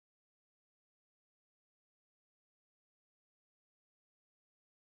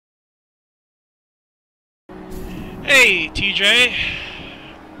Hey, TJ.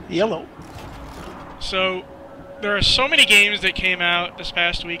 Yellow. So, there are so many games that came out this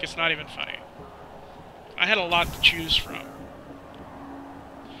past week, it's not even funny. I had a lot to choose from.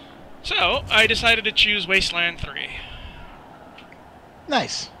 So, I decided to choose Wasteland 3.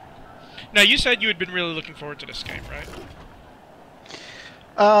 Nice. Now, you said you had been really looking forward to this game, right?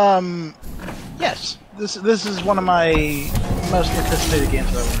 Yes. This is one of my most anticipated games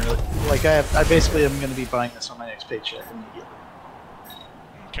I've ever really. Like, I basically am going to be buying this on my next paycheck immediately.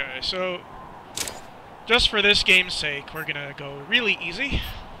 Okay, so just for this game's sake, we're gonna go really easy.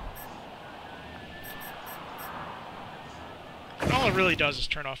 And all it really does is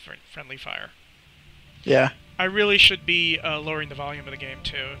turn off friendly fire. Yeah. I really should be lowering the volume of the game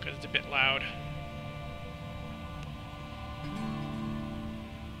too, because it's a bit loud.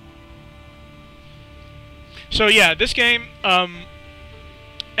 So yeah, this game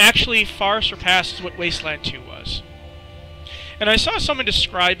actually far surpasses what Wasteland 2 was. And I saw someone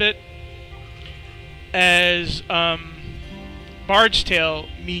describe it as Bard's Tale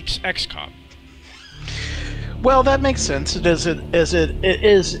meets XCOM. Well, that makes sense. It is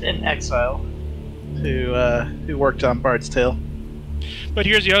an exile who worked on Bard's Tale. But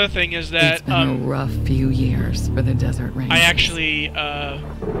here's the other thing: is that it's been a rough few years for the Desert Rangers. I actually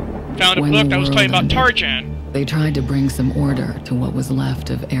found a book that was talking about Tarjan. They tried to bring some order to what was left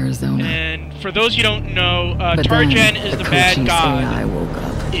of Arizona. And for those you don't know, Tarjan is the bad god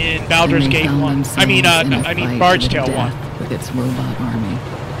in Baldur's Gate 1. I mean Bard's Tale 1. With its robot army.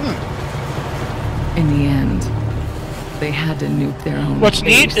 In the end, they had to nuke their own. What's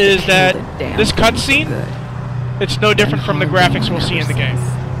neat is that this cutscene, it's no different from the graphics we'll see in the game.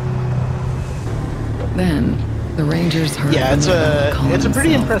 Then the Rangers heard it's a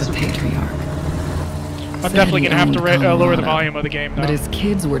pretty impressive patriarch. I'm definitely going to have to lower the volume of the game, though. But his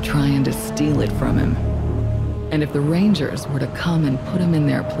kids were trying to steal it from him. And if the Rangers were to come and put him in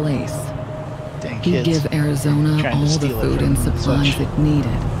their place, he'd give Arizona all the food and supplies it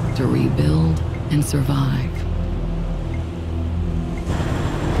needed to rebuild and survive.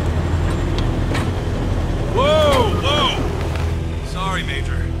 Whoa! Sorry,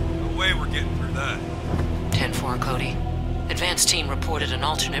 Major. No way we're getting through that. 10-4, Cody. Advanced team reported an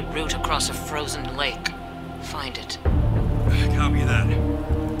alternate route across a frozen lake. Find it. Copy that.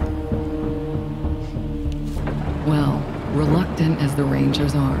 Well, reluctant as the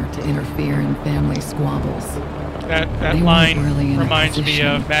Rangers are to interfere in family squabbles, that line really reminds me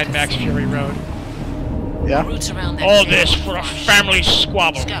of Mad Max Fury Road. Yeah. All this for a family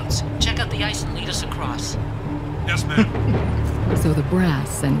squabble. Scouts, check out the ice and lead us across. Yes, ma'am. So the brass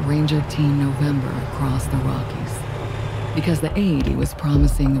sent Ranger Team November across the Rockies. Because the aid he was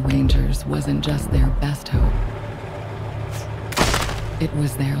promising the Rangers wasn't just their best hope. It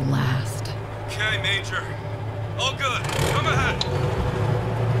was their last. Okay, Major. All good. Come ahead.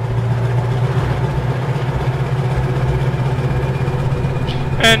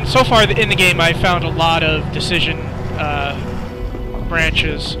 And so far in the game, I found a lot of decision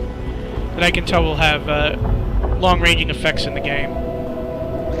branches that I can tell will have long-ranging effects in the game.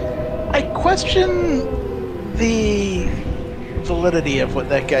 I question the validity of what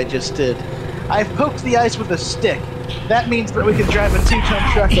that guy just did. I poked the ice with a stick. That means that we can drive a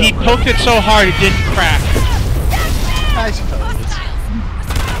 2-ton truck. He poked it so hard it didn't crack. I suppose.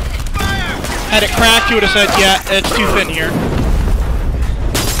 Had it cracked, he would have said, yeah, it's too thin here.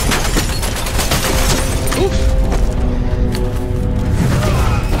 Oof.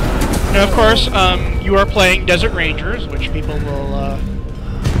 Now, of course, you are playing Desert Rangers, which people will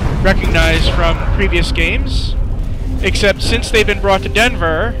recognize from previous games. Except since they've been brought to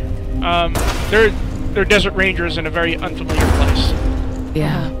Denver, they're Desert Rangers in a very unfamiliar place.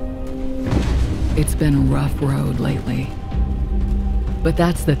 Yeah. It's been a rough road lately. But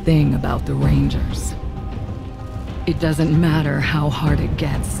that's the thing about the Rangers. It doesn't matter how hard it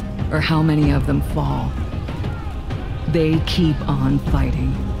gets, or how many of them fall. They keep on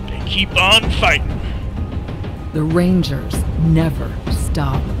fighting. They keep on fighting. The Rangers never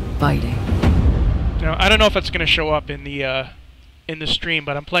stop fighting. Now, I don't know if it's going to show up in the stream,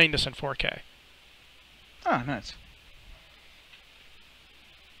 but I'm playing this in 4K. Oh, nice.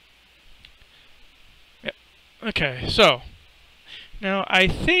 Yep. Okay, so now I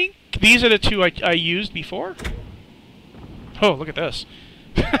think these are the two I used before. Oh, look at this.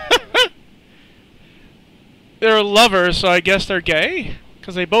 They're lovers, so I guess they're gay,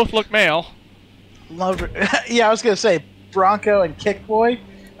 because they both look male. Lover. Yeah, I was gonna say Bronco and Kickboy.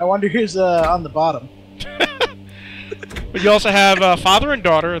 I wonder who's on the bottom. But you also have father and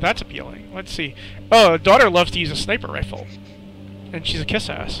daughter. That's appealing. Let's see. Oh, daughter loves to use a sniper rifle, and she's a kiss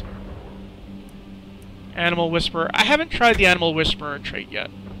ass. Animal Whisperer. I haven't tried the Animal Whisperer trait yet.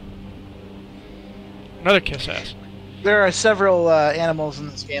 Another kiss ass. There are several animals in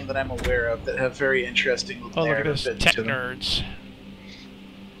this game that I'm aware of that have very interesting Oh, look at narrative this. bits Tech to them. nerds.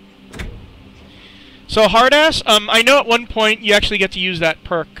 So, hard ass, I know at one point you actually get to use that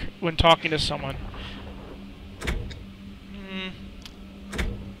perk when talking to someone.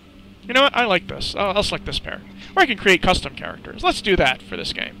 You know what? I like this. I'll select this pair. Or I can create custom characters. Let's do that for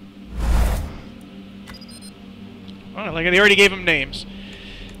this game. Oh, like they already gave them names.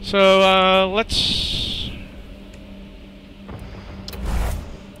 So, let's...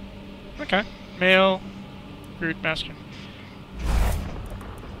 Okay. Male, brute, masculine.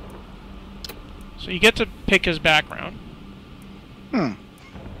 So you get to pick his background. Hmm.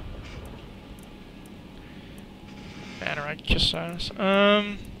 Banner, I kiss silence.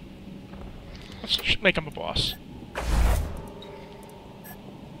 Let's make him a boss.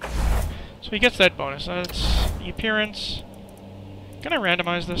 So he gets that bonus. That's the appearance. Can I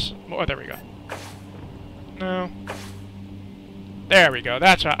randomize this? Oh, there we go. No. There we go.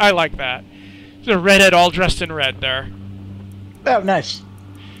 That's right. I like that. There's a redhead all dressed in red there. Oh, nice.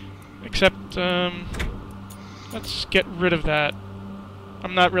 Except, let's get rid of that.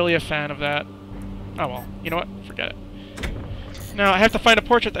 I'm not really a fan of that. Oh well, you know what? Forget it. Now, I have to find a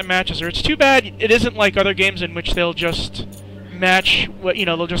portrait that matches her. It's too bad it isn't like other games in which they'll just match what, you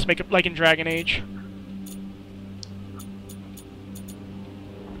know, they'll just make it like in Dragon Age.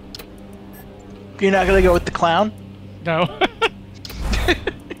 You're not gonna go with the clown? No.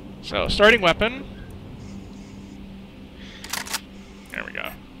 So, starting weapon. There we go.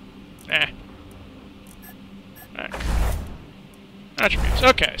 Back. Attributes.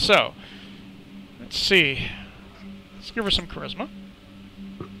 Okay, so let's see. Let's give her some charisma.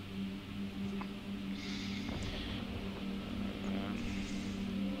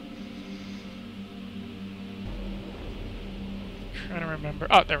 Trying to remember.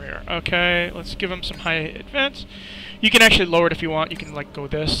 Oh, there we are. Okay, let's give him some high advance. You can actually lower it if you want. You can like go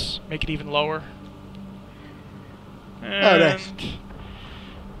this, make it even lower. And oh, nice.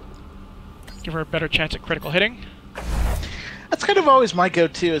 Give her a better chance at critical hitting. That's kind of always my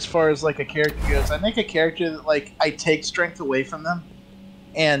go-to as far as like a character goes. I make a character that like I take strength away from them,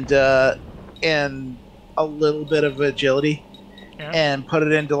 and a little bit of agility, Yeah. and put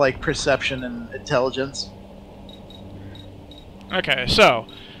it into like perception and intelligence. Okay, so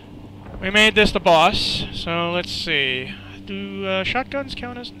we made this the boss. So let's see. Do shotguns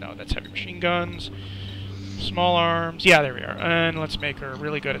count as? No, that's heavy machine guns. Small arms. Yeah, there we are. And let's make her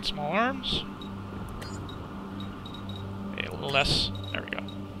really good at small arms. A little less. There we go.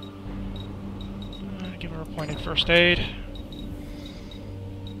 Give her a pointed first aid.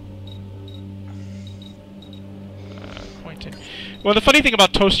 Pointed. Well, the funny thing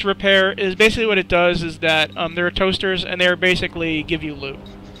about toaster repair is basically what it does is that there are toasters and they basically give you loot.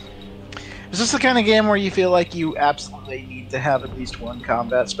 Is this the kind of game where you feel like you absolutely need to have at least one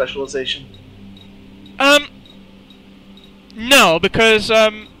combat specialization? No, because,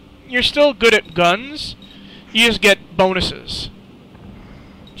 you're still good at guns. You just get bonuses.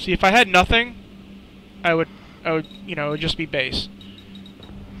 See, if I had nothing, I would, you know, it would just be base.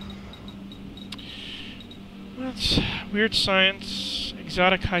 That's weird science,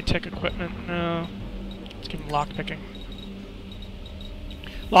 exotic high-tech equipment. No, let's give him lockpicking.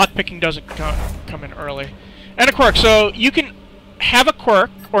 Lockpicking doesn't come in early. And a quirk, so you can have a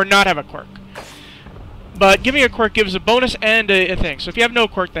quirk or not have a quirk. But giving a quirk gives a bonus and a thing. So if you have no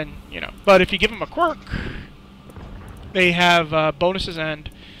quirk, then, you know. But if you give them a quirk, they have bonuses and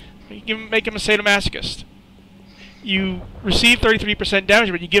you make them a sadomasochist. You receive 33%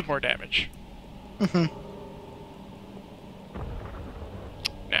 damage, but you give more damage. Mm-hmm.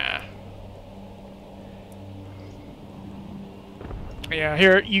 Nah. Yeah,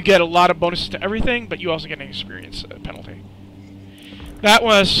 here you get a lot of bonuses to everything, but you also get an experience penalty. That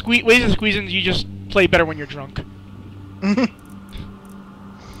was ways of squeezing. You just play better when you're drunk.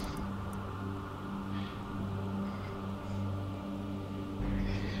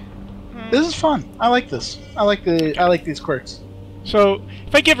 This is fun. I like this. I like these quirks. So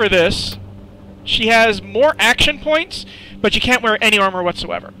if I give her this, she has more action points, but she can't wear any armor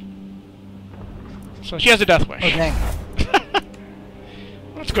whatsoever. So she has a death wish. Oh, dang.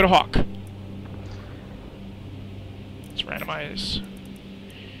 Let's go to Hawk. Let's randomize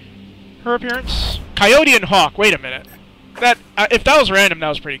her appearance. Coyote and Hawk. Wait a minute. That if that was random, that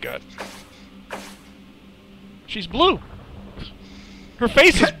was pretty good. She's blue. Her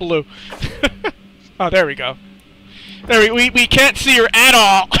face is blue. Oh, there we go. There we can't see her at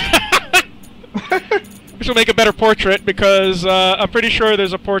all. This will make a better portrait because I'm pretty sure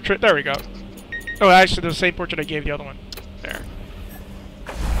there's a portrait. There we go. Oh, actually, the same portrait I gave the other one. There.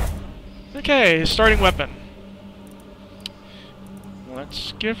 Okay, starting weapon.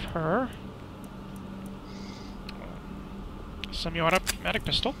 Let's give her a semi-automatic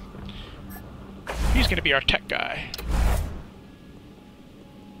pistol. He's gonna be our tech guy.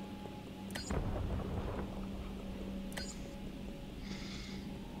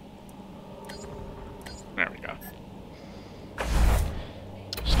 There we go.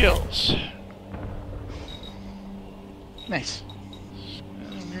 Skills. Nice.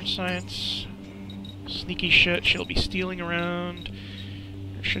 Weird science. Sneaky shit. She'll be stealing around.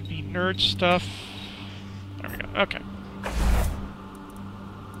 There should be nerd stuff. There we go. Okay.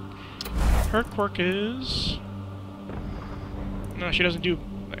 Her quirk is... No, she doesn't do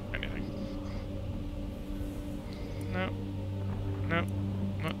anything. No. No.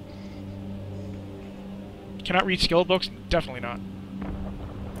 No. Cannot read skill books? Definitely not.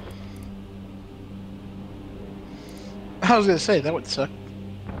 I was gonna say that would suck.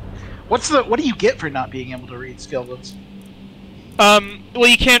 What do you get for not being able to read skill books? Well,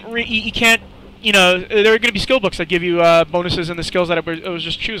 you can't. You can't. You know, there are going to be skill books that give you bonuses in the skills that I was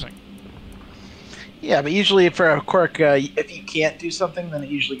just choosing. Yeah, but usually for a quirk, if you can't do something, then it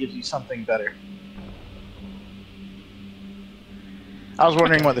usually gives you something better. I was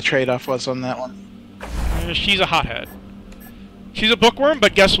wondering what the trade-off was on that one. She's a hothead. She's a bookworm,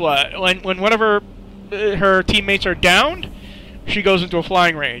 but guess what? When whenever her teammates are downed, she goes into a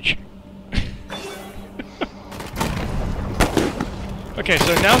flying range. Okay,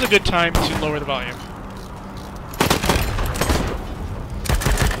 so now's a good time to lower the volume.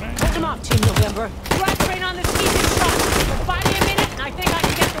 Hold them off, Team November. Drive train on this easy shot. But buy me a minute, and I think I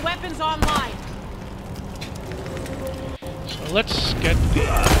can get the weapons online. So let's get the...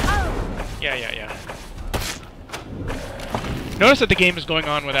 Yeah. Notice that the game is going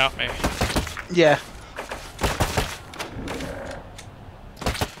on without me. Yeah.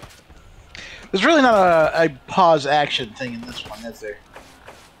 There's really not a pause action thing in this one, is there?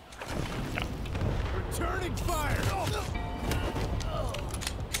 No. Returning fire!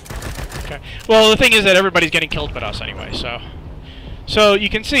 Okay. Well, the thing is that everybody's getting killed but us anyway, so... So, you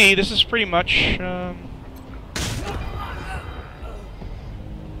can see, this is pretty much, You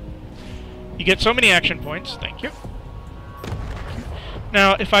get so many action points, thank you.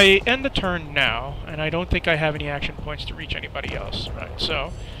 Now, if I end the turn now, and I don't think I have any action points to reach anybody else, right,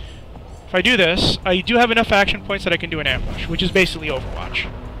 so... If I do this, I do have enough action points that I can do an ambush, which is basically Overwatch.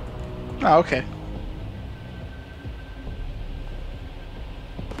 Oh, okay.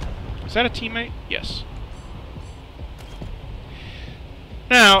 Is that a teammate? Yes.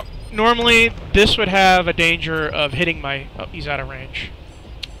 Now, normally, this would have a danger of hitting my... Oh, he's out of range.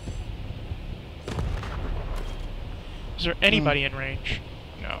 Is there anybody in range?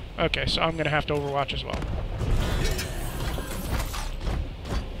 No. Okay, so I'm going to have to Overwatch as well.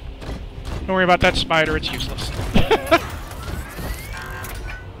 Don't worry about that spider, it's useless.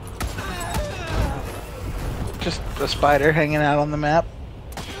 Just a spider hanging out on the map.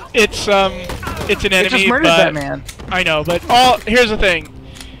 It's an enemy, It just murdered that man. I know, but here's the thing.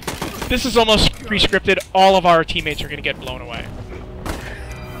 This is almost pre-scripted. All of our teammates are going to get blown away.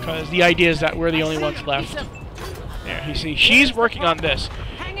 Because the idea is that we're the only ones left. There, you see, she's working on this.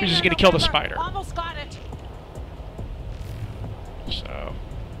 We're just going to kill the spider. Almost got it. So...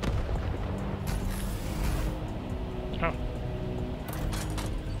 Oh.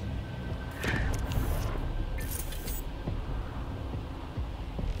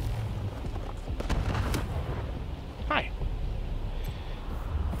 Hi.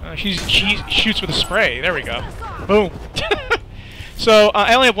 She shoots with a spray. There we go. Boom. So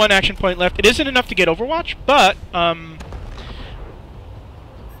I only have one action point left. It isn't enough to get Overwatch, but I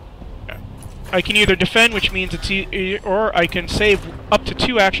can either defend, which means it's or I can save up to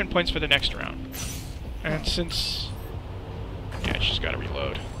 2 action points for the next round. And since yeah, she's got to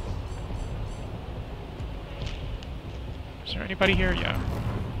reload. Is there anybody here? Yeah.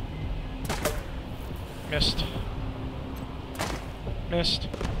 Missed. Missed.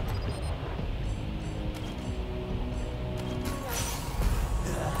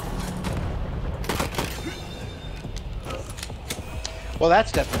 Well,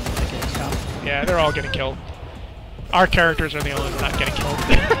 that's definitely the case, huh? Yeah, they're all getting killed. Our characters are the only ones not getting killed.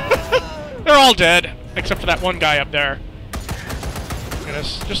 They're all dead, except for that one guy up there. Look at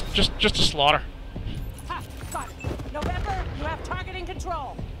this. Just a slaughter. Ha! Got it. November, you have targeting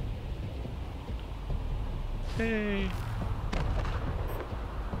control. Hey.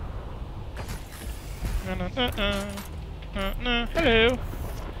 Hello.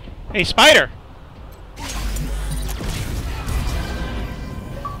 Hey, spider.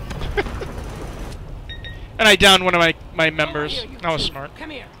 And I downed one of my members. Over here, you That was two. smart. Come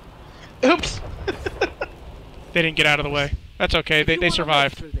here. Oops. They didn't get out of the way. That's okay. If you They wanna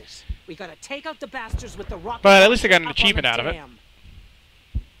survived. live through this, we gotta take out the bastards with the rocket. But at least they got an launcher up on achievement the out of it. dam.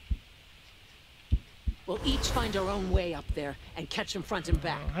 We'll each find our own way up there and catch them front and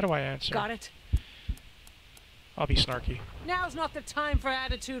back. How do I answer? Got it? I'll be snarky. Now's not the time for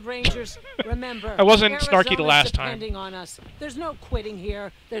attitude, Rangers. Remember, I wasn't snarky the Arizona's last time. depending on us. There's no quitting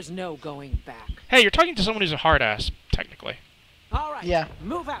here. There's no going back. Hey, you're talking to someone who's a hard ass, technically. All right. Yeah.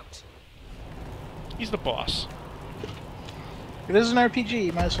 Move out. He's the boss. It is an RPG.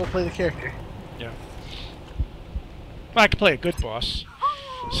 You might as well play the character. Yeah. Well, I can play a good boss.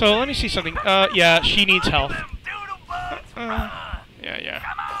 So let me see something. Yeah, she needs help. Yeah.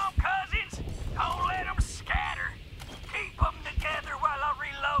 Come on, cousins. Don't let them scatter. Keep them together while I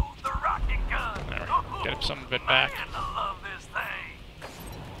reload the rocket gun. Alright, get some of it back. Man, I love this thing.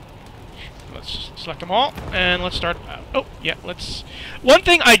 Let's select them all, and let's start. Oh, yeah, let's... One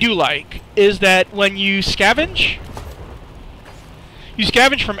thing I do like is that when you scavenge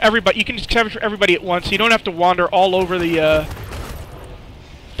from everybody. You can scavenge from everybody at once. So you don't have to wander all over the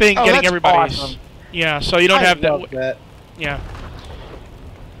thing getting that's everybody's. awesome. Yeah, so you don't have love that. Yeah.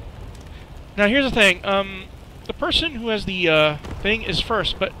 Now here's the thing. The person who has the thing is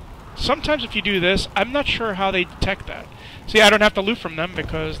first, but sometimes if you do this, I'm not sure how they detect that. See, I don't have to loot from them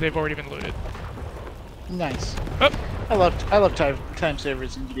because they've already been looted. Nice. Oh, I love time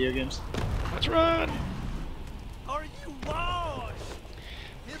savers in video games. let's run. Are you lost?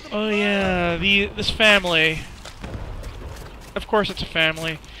 Oh yeah, this family. Of course it's a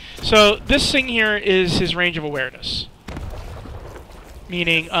family. So this thing here is his range of awareness.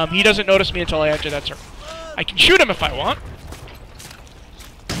 Meaning, he doesn't notice me until I enter that circle. I can shoot him if I want.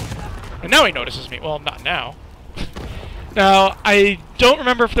 And now he notices me. Well, not now. Now, I don't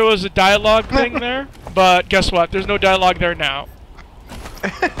remember if there was a dialogue thing there, but guess what? There's no dialogue there now.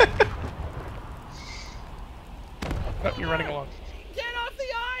 Oh, you're running along. Get off the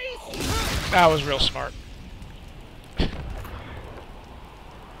ice! That was real smart.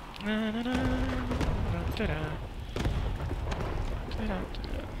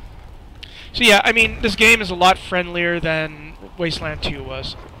 So yeah, I mean, this game is a lot friendlier than Wasteland 2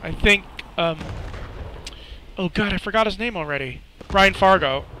 was. I think, oh god, I forgot his name already. Brian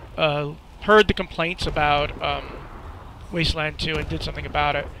Fargo, heard the complaints about, Wasteland 2 and did something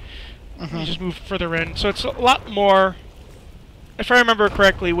about it. He just moved further in, so it's a lot more... If I remember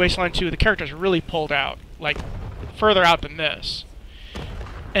correctly, Wasteland 2, the characters really pulled out, like, further out than this.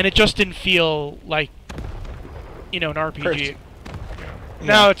 And it just didn't feel like, you know, an RPG. Yeah.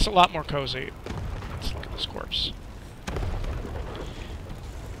 Now it's a lot more cozy. Let's look at this corpse.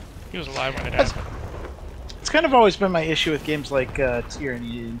 He was alive when it happened. It's kind of always been my issue with games like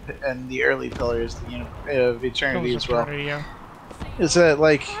Tyranny and the early Pillars of Eternity as well. Yeah. Is that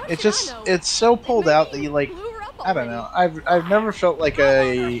like it's so pulled out that you like, I don't know. I've never felt like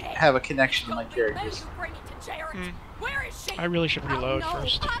I have a connection to my characters. I really should reload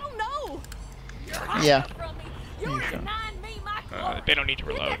first. I don't know. Yeah. You're denying me my clothes. They don't need to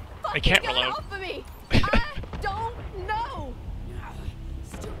Get reload. that They fucking can't gun reload. off of me. I don't know.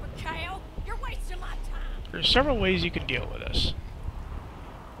 Stupid cow. You're wasting my time. There's several ways you can deal with this.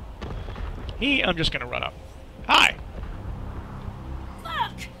 I'm just gonna run up. Hi.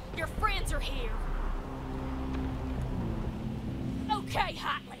 Look, your friends are here. Okay,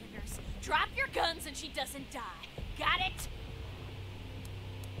 Hotlanders. Drop your guns and she doesn't die. Got it?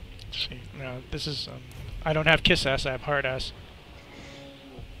 Let's see. No, this is, I don't have kiss ass, I have hard ass.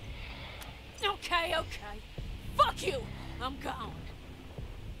 Okay. Fuck you. I'm gone.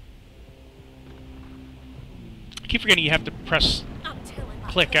 I keep forgetting you have to press I'm telling my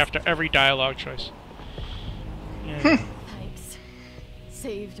click cousin. after every dialogue choice. Yeah. Thanks.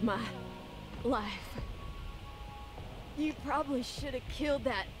 Saved my life. You probably should have killed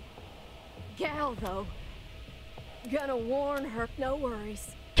that gal, though. Gonna warn her. No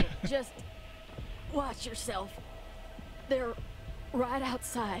worries. Just watch yourself. They're right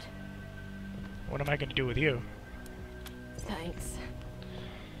outside. What am I going to do with you? Thanks.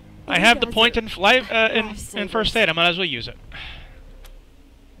 I You have the guys point are in first aid. I might as well use it.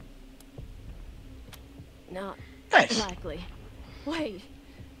 Not Nice. likely. Wait.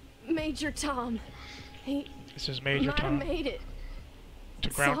 Major Tom. He This is Major might have Tom made it. to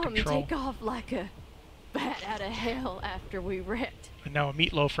ground Saw him control. take off like a bat out of hell after we wrecked. And now a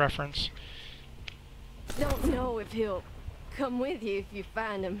meatloaf reference. Don't know if he'll come with you if you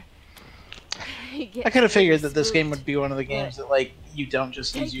find him. I kind of figured that this game would be one of the games that like you don't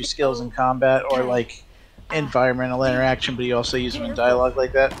just use your skills in combat or like environmental interaction, but you also use them in dialogue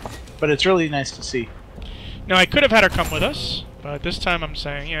like that. But it's really nice to see. Now, I could have had her come with us, but this time I'm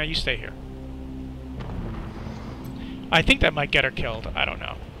saying, yeah, you stay here. I think that might get her killed. I don't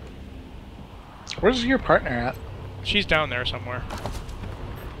know. Where's your partner at? She's down there somewhere.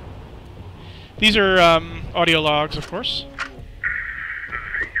 These are audio logs, of course.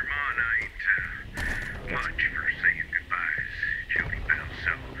 Your mom ain't much for saying goodbyes, Jody Bell,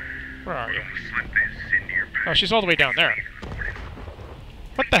 so Where are you? I'm gonna slip this into your Oh, she's all the way down there.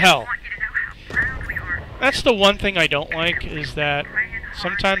 What the hell? That's the one thing I don't like, is that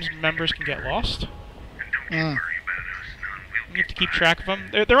sometimes members can get lost. Mm. You have to keep track of them.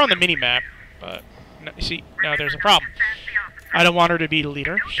 They're on the mini-map, but you see, now there's a problem. I don't want her to be the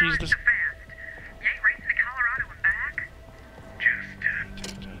leader. She's the...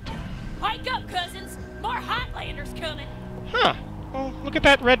 Wake up, cousins! More Highlanders coming! Huh. Well, look at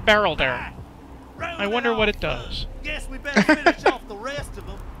that red barrel there. I wonder what it does. Guess we better finish off the rest of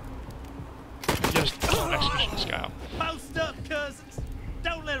them. Just execution style. Post up, cousins.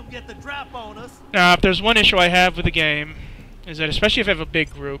 Don't let them get the drop on us. Now, if there's one issue I have with the game, is that especially if you have a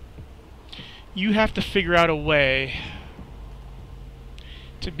big group, you have to figure out a way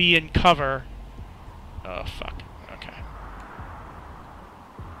to be in cover. Oh, fuck. Okay.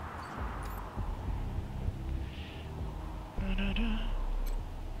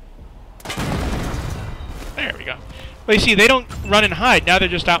 There we go. Well, you see, they don't run and hide. Now they're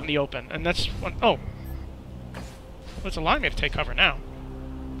just out in the open. And that's one... Oh. Well, it's allowing me to take cover now.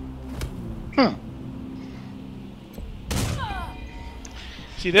 Hmm.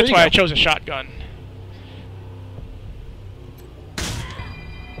 See, that's why I chose a shotgun.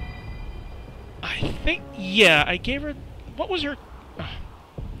 I think... Yeah, I gave her... What was her...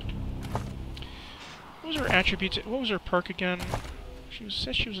 What was her attributes? What was her perk again? She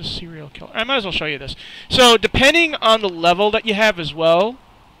said she was a serial killer. I might as well show you this. So, depending on the level that you have as well,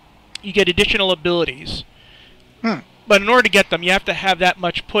 you get additional abilities. But in order to get them, you have to have that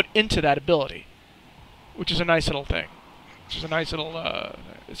much put into that ability, which is a nice little thing. Which is a nice little,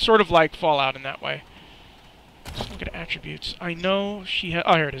 it's sort of like Fallout in that way. Just look at attributes. I know she has...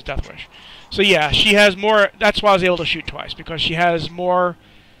 Oh, here it is, Death Wish. So yeah, she has more... That's why I was able to shoot twice, because she has more...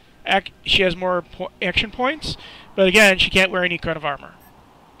 action points, but again, she can't wear any kind of armor.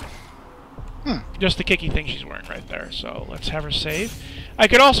 Just the kicky thing she's wearing right there. So let's have her save. I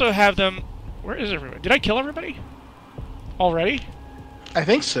could also have them... Where is everybody? Did I kill everybody? Already? I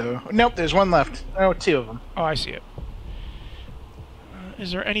think so. Nope, there's one left. Oh, two of them. Oh, I see it.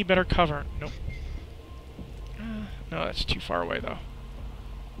 Is there any better cover? Nope. No, that's too far away, though.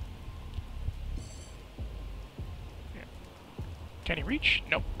 Yeah. Can he reach?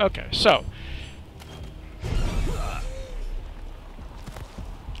 Nope. Okay, so...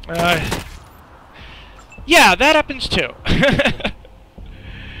 yeah, that happens too.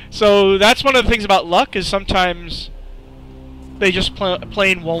 So that's one of the things about luck, is sometimes they just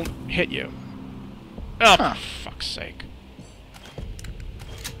plain won't hit you. Oh, for fuck's sake.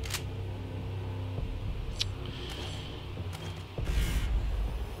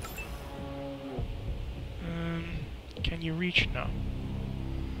 Can you reach? No.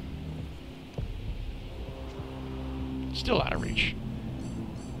 Still out of reach.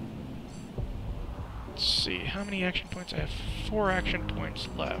 Let's see, how many action points? I have 4 action points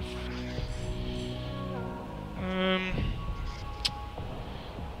left.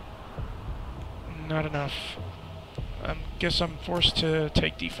 Not enough. I guess I'm forced to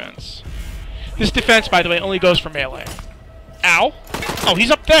take defense. This defense, by the way, only goes for melee. Ow! Oh, he's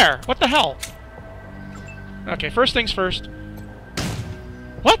up there! What the hell? Okay, first things first.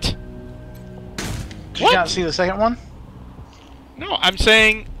 What? Did you not see the second one? No, I'm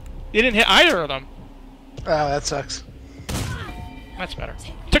saying you didn't hit either of them. Oh, that sucks. That's better.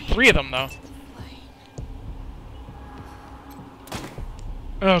 Took 3 of them, though.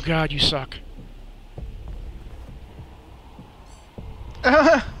 Oh god, you suck.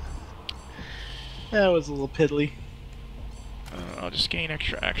 That was a little piddly. I'll just gain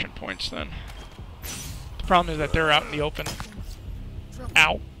extra action points then. The problem is that they're out in the open.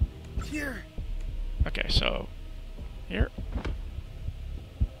 Ow. Here. Okay, so... Here.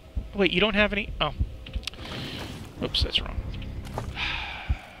 Wait, you don't have any... Oh. Oops, that's wrong.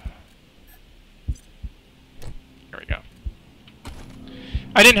 There we go.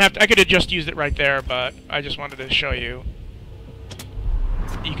 I didn't have to... I could have just used it right there, but I just wanted to show you.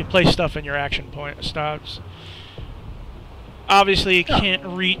 You can place stuff in your action point stops. Obviously, you can't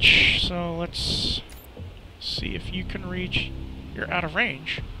reach, so let's see if you can reach. You're out of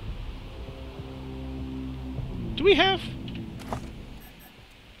range. Do we have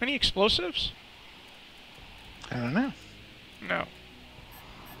any explosives? I don't know. No.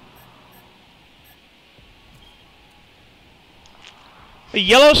 A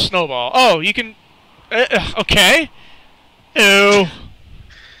yellow snowball. Oh, you can... okay. Ew.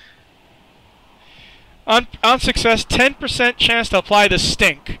 On success, 10% chance to apply the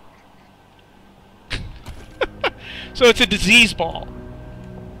stink. So it's a disease ball.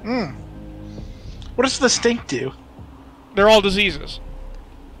 Hmm. What does the stink do? They're all diseases.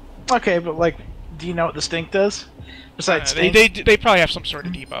 Okay, but like, do you know what the stink does? Besides stink? They probably have some sort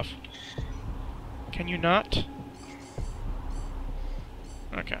of debuff. Can you not?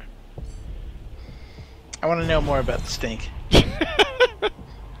 Okay. I want to know more about the stink.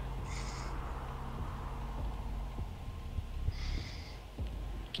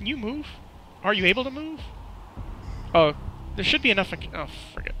 Can you move? Are you able to move? Oh, there should be enough. Oh,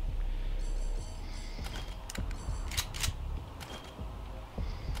 forget.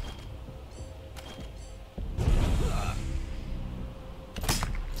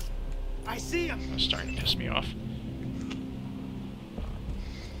 I see him. That's starting to piss me off.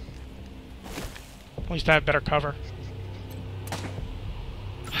 At least I have better cover.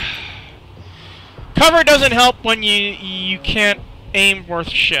 Cover doesn't help when you can't aim worth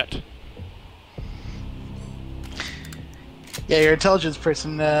shit. Yeah, you're an intelligence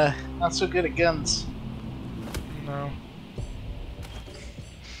person, not so good at guns. No.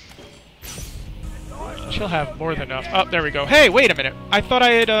 She'll have more than enough. Oh, there we go. Hey, wait a minute. I thought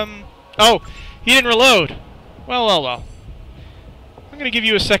I had, Oh, he didn't reload. Well, well, well. I'm gonna give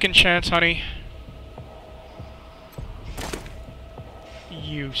you a second chance, honey.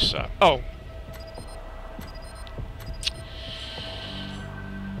 You suck. Oh.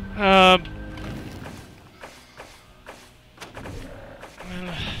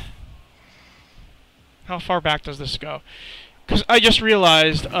 How far back does this go? Because I just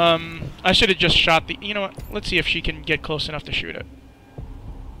realized, I should have just shot the... You know what? Let's see if she can get close enough to shoot it.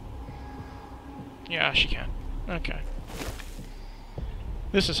 Yeah, she can. Okay.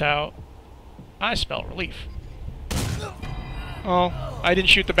 This is how I spell relief. Oh, I didn't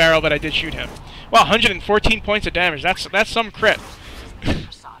shoot the barrel, but I did shoot him. Wow, 114 points of damage. That's some crit.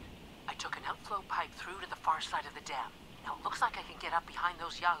 I took an outflow pipe through to the far side of the dam. Now it looks like I can get up behind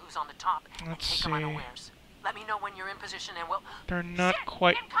those yahoos on the top and take them unawares. Let me know when you're in position and we'll... They're not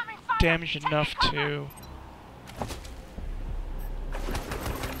quite damaged enough to...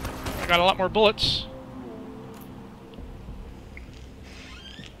 I got a lot more bullets.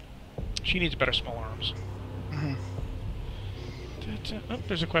 She needs better small arms. Mm-hmm. Oh,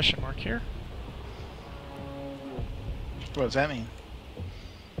 there's a question mark here. What does that mean?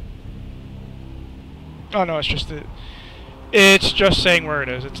 Oh no, it's just the... It's just saying where it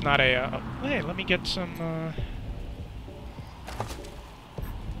is. It's not a... hey, let me get some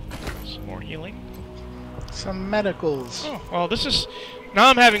more healing. Some medicals. Oh, well, this is... Now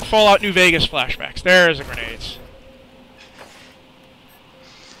I'm having Fallout New Vegas flashbacks. There's the grenades.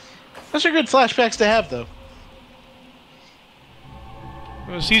 Those are good flashbacks to have, though.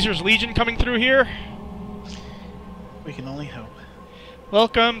 Caesar's Legion coming through here? We can only hope.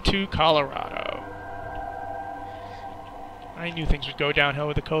 Welcome to Colorado. I knew things would go downhill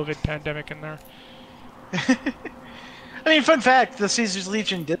with the COVID pandemic in there. I mean, fun fact, the Caesar's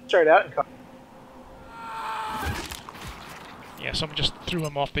Legion did start out in Colorado. Yeah, someone just threw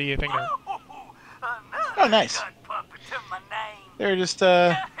him off the thing there. Oh, nice. They're just,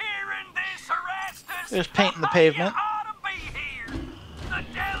 they're just painting the pavement.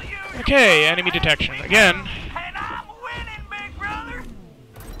 Okay, enemy detection. Again.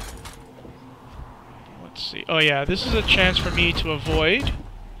 Let's see. Oh yeah, this is a chance for me to avoid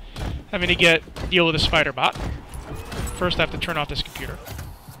having to deal with a spider bot. First I have to turn off this computer.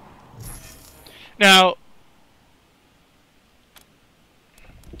 Now,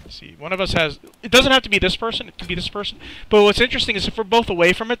 let's see, one of us has... It doesn't have to be this person, it can be this person. But what's interesting is if we're both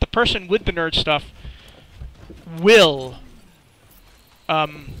away from it, the person with the nerd stuff will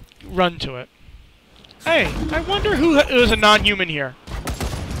run to it. Hey, I wonder who is a non-human here.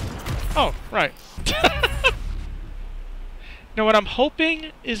 Oh, right. Now what I'm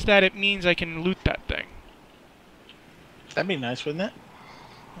hoping is that it means I can loot that thing. That'd be nice, wouldn't it?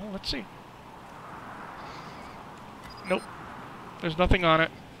 Well, let's see. Nope. There's nothing on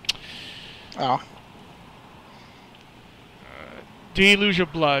it. Oh. Do you lose your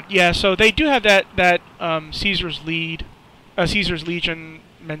blood? Yeah, so they do have that Caesar's Legion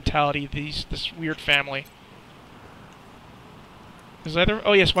mentality. This weird family. Is either?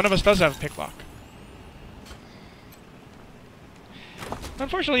 Oh yes, one of us does have a picklock.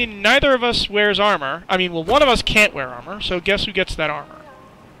 Unfortunately, neither of us wears armor. I mean, well, one of us can't wear armor, so guess who gets that armor?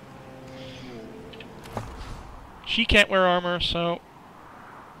 She can't wear armor, so...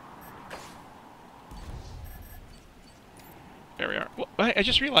 There we are. I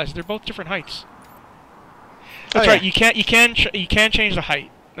just realized they're both different heights. That's right. You can change the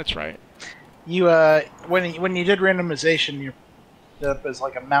height. That's right. You when you did randomization, you ended up as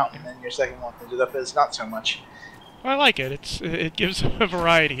like a mountain, and your second one ended up as not so much. Well, I like it. It gives a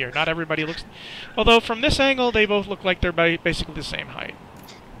variety here. Not everybody looks... Although, from this angle, they both look like they're basically the same height.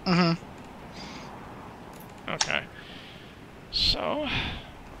 Mm-hmm. Okay. So...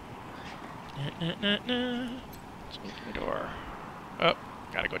 Let's open the door. Oh,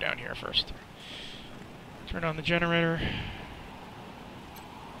 gotta go down here first. Turn on the generator.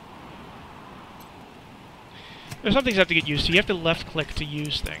 There's some things I have to get used to. You have to left-click to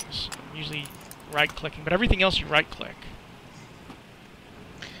use things. I'm usually right-clicking, but everything else you right-click.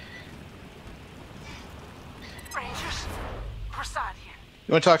 Rangers, Prasad here.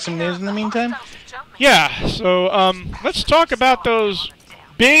 You want to talk some news in the meantime? Yeah, so, let's talk about those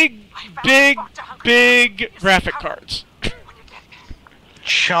big graphic cards.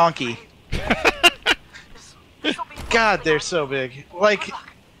 Chonky. God, they're so big. Like...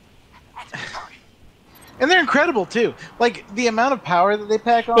 And they're incredible too. Like the amount of power that they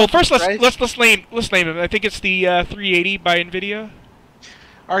pack on. Well, first let's name them. I think it's the 380 by NVIDIA.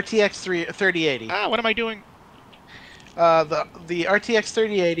 RTX 3080. Ah, what am I doing? The RTX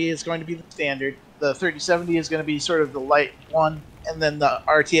 3080 is going to be the standard. The 3070 is going to be sort of the light one, and then the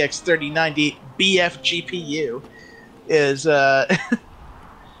RTX 3090 BF GPU is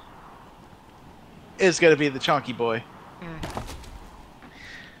is going to be the chunky boy.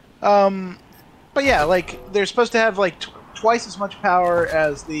 But yeah, like, they're supposed to have, like, twice as much power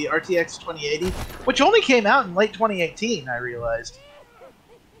as the RTX 2080, which only came out in late 2018, I realized.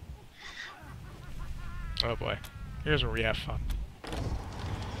 Oh boy. Here's where we have fun.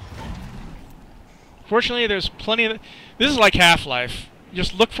 Fortunately, there's plenty of... This is like Half-Life.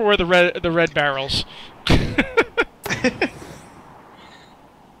 Just look for where the red barrels.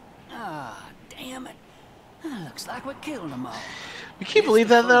 Ah, damn it. Looks like we killed them all. You can't believe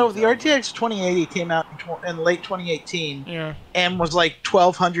that, though. The RTX 2080 came out in late 2018 and was like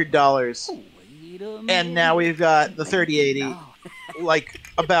 $1,200. And now we've got the 3080, like,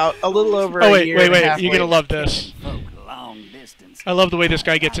 about a little over a year and a half You're going to love this. Long distance. I love the way this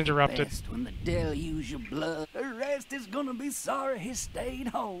guy gets interrupted. When the deluge of blood, the rest is going to be sorry he stayed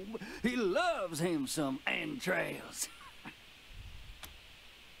home. He loves him some entrails.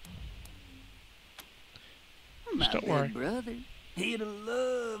 Just don't worry. Brother. He'd have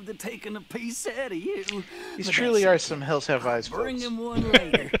loved to taken a piece out of you. These truly are some Hills Have Eyes folks. Bring him one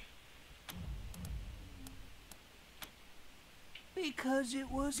later. Because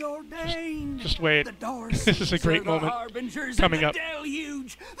it was ordained. Just wait. This is a great moment coming up.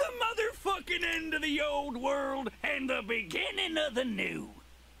 Deluge, the motherfucking end of the old world and the beginning of the new.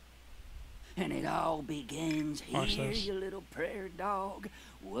 And it all begins here, you little prairie dog.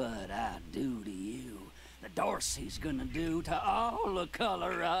 What I do to you, the Dorsey's gonna do to all of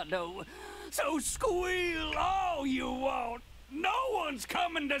Colorado. So squeal all you want. No one's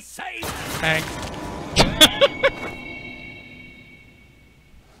coming to save us. Bang.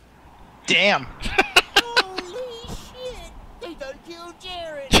 Damn. Holy shit! They done killed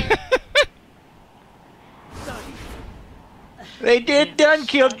Jared. They did done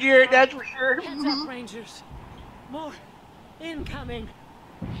kill Jared, that's for sure. Heads up, Rangers. More incoming.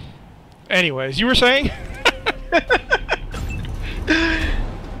 Anyways, you were saying?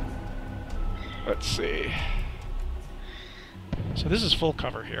 Let's see. So this is full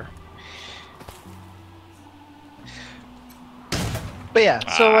cover here. But yeah,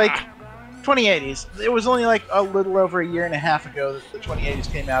 so like 2080s. It was only like a little over a year and a half ago that the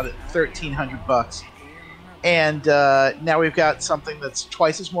 2080s came out at $1,300, and now we've got something that's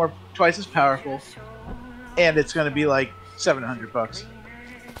twice as powerful, and it's going to be like $700.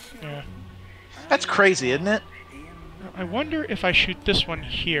 Yeah. That's crazy, isn't it? I wonder if I shoot this one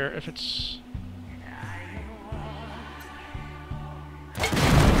here, if it's...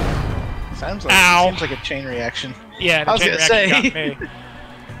 Seems like a chain reaction. Yeah, the chain reaction got me.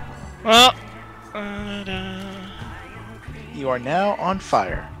 Well, you are now on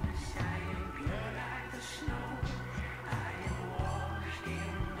fire.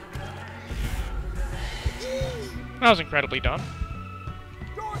 That was incredibly done.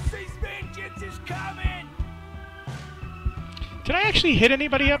 Dorsey's vengeance is coming. Did I actually hit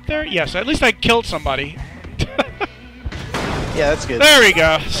anybody up there? Yes, at least I killed somebody. Yeah, that's good. There we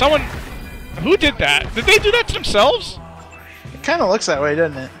go. Someone... Who did that? Did they do that to themselves? It kind of looks that way,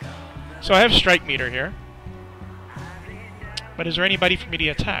 doesn't it? So I have strike meter here. But is there anybody for me to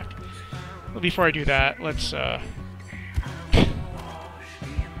attack? Well, before I do that, let's, So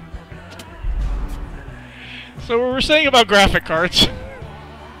what we're saying about graphic cards...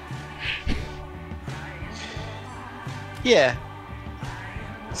 Yeah.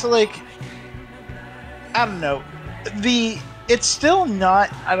 So, like, I don't know. It's still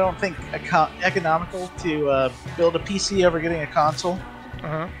not, I don't think, economical to build a PC over getting a console.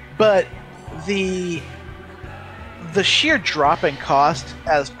 Uh-huh. But the sheer drop in cost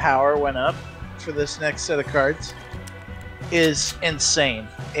as power went up for this next set of cards is insane.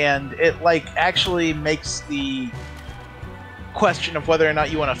 And it, like, actually makes the question of whether or not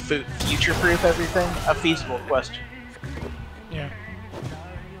you want to future-proof everything a feasible question. Yeah.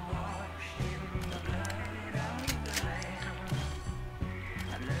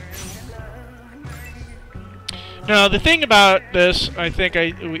 Now, the thing about this, I think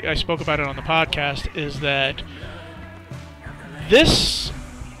I spoke about it on the podcast, is that this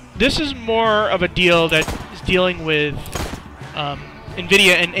is more of a deal that is dealing with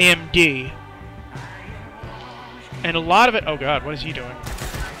NVIDIA and AMD. And a lot of it... Oh god, what is he doing?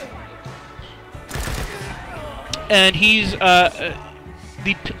 And he's... the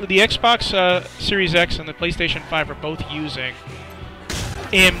Xbox Series X and the PlayStation 5 are both using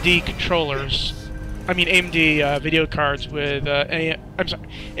AMD controllers. I mean AMD video cards with... I'm sorry.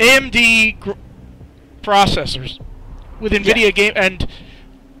 AMD processors with NVIDIA game... And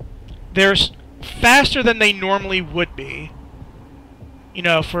they're faster than they normally would be. You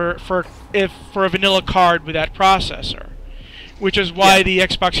know, for a vanilla card with that processor, which is why the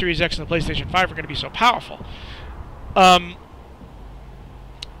Xbox Series X and the PlayStation 5 are going to be so powerful. And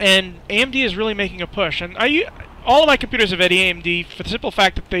AMD is really making a push, and all of my computers have had AMD for the simple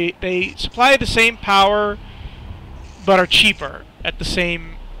fact that they supply the same power, but are cheaper at the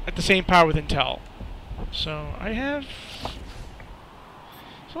same power with Intel. So I have.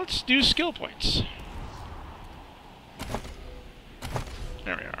 So let's do skill points.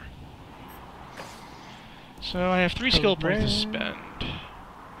 There we are. So I have 3 skill points to spend.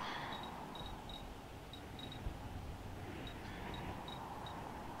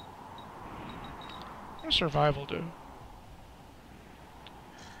 What does survival do?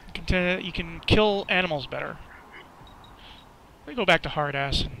 You can kill animals better. Let me go back to hard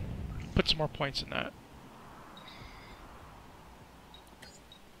ass and put some more points in that.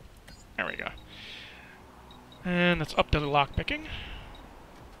 There we go. And that's up to the lockpicking.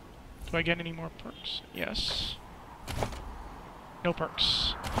 Do I get any more perks? Yes. No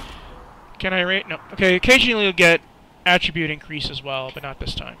perks. Can I rate? No. Okay, occasionally you'll get attribute increase as well, but not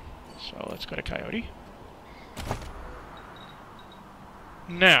this time. So let's go to Coyote.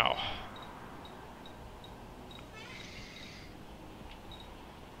 Now.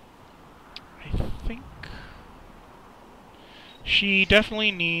 I think she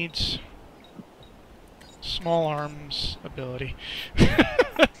definitely needs small arms ability.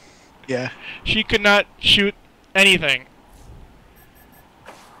 Yeah. She could not shoot anything.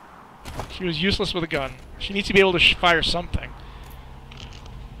 She was useless with a gun. She needs to be able to fire something.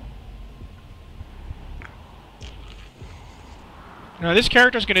 Now, this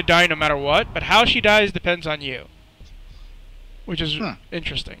character's going to die no matter what, but how she dies depends on you. Which is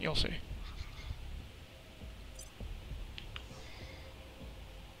interesting. You'll see.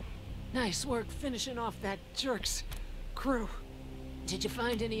 Nice work finishing off that jerk's crew. Did you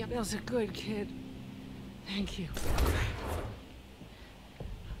find any? Bill's a good kid. Thank you.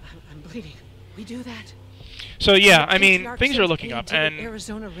 I'm bleeding. We do that? So yeah, I mean, things are looking up, and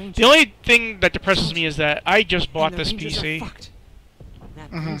the only thing that depresses me is that I just bought this PC.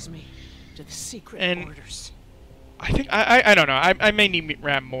 That brings me to the secret orders. I think I don't know. I may need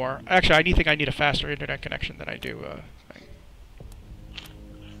RAM more. Actually, I need a faster internet connection than I do.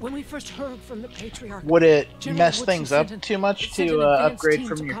 When we first heard from the Patriarch, would it mess things up too much to upgrade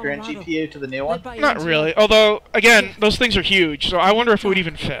from your current GPU to the new one? Not really. Although, again, those things are huge, so I wonder if it would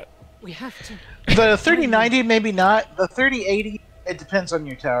even fit. We have to. The 3090, maybe not. The 3080, it depends on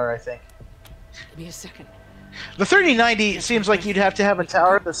your tower, I think. Give me a second. The 3090 seems like you'd have to have a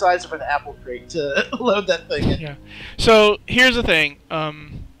tower the size of an apple crate to load that thing in. Yeah. So here's the thing.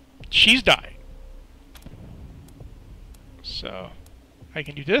 She's dying. So I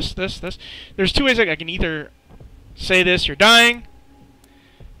can do this. There's 2 ways I can either say this: you're dying,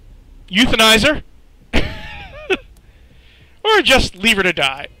 euthanize her, or just leave her to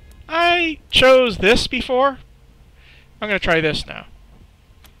die. I chose this before. I'm gonna try this now.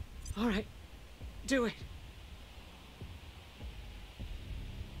 All right, do it.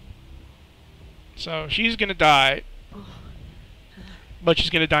 So she's gonna die, but she's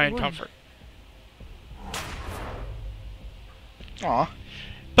gonna die in comfort. Aw.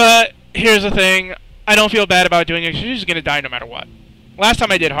 But here's the thing: I don't feel bad about doing it. She's gonna die no matter what. Last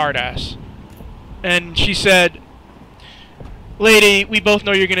time I did hard ass, and she said, "Lady, we both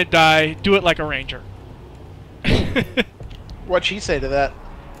know you're gonna die. Do it like a ranger." What'd she say to that?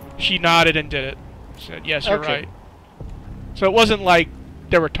 She nodded and did it. Said, yes, you're Okay. right. So it wasn't like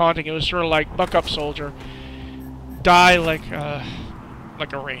they were taunting. It was sort of like, buck up, soldier. Die like a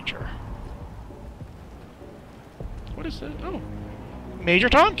ranger. What is that? Oh. Major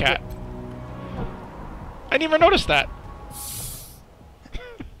Tomcat. I didn't even notice that.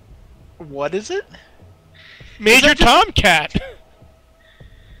 What is it? Major Tomcat!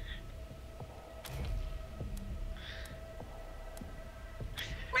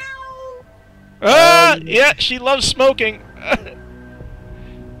 Yeah, she loves smoking.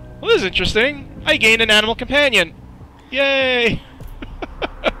 Well, this is interesting. I gained an animal companion. Yay!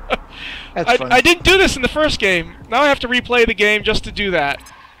 That's funny. I didn't do this in the first game. Now I have to replay the game just to do that.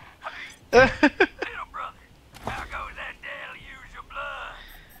 Little brother, how goes that deluge of blood?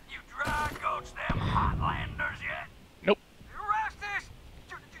 You dry gulched them Hotlanders yet? Nope. Rastus!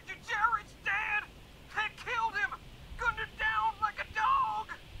 Jared's dead! They killed him! Gunned him down like a dog!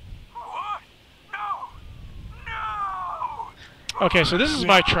 What? No! No! Okay, so this is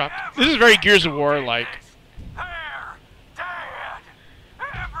my truck. This is very Gears of War like. They're dead!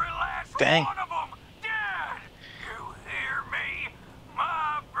 Every last Dang. one of them dead! You hear me?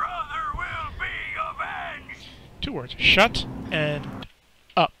 My brother will be avenged! 2 words. Shut and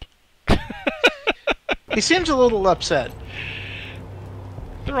up. He seems a little upset.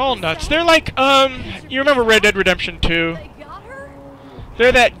 They're all nuts. They're like, you remember Red Dead Redemption 2? They got her?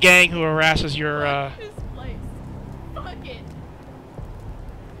 They're that gang who harasses your, This place. Fuck it.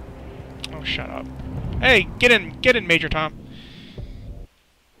 Oh, shut up. Hey, get in, Major Tom.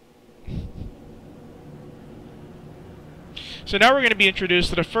 So now we're going to be introduced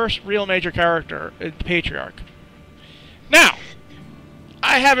to the first real major character, the Patriarch. Now,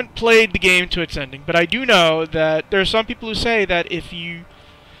 I haven't played the game to its ending, but I do know that there are some people who say that if you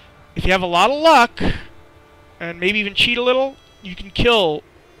have a lot of luck, and maybe even cheat a little, you can kill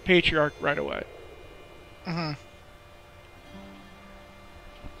Patriarch right away. Mm-hmm.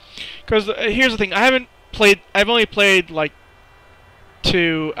 Because here's the thing, I've only played like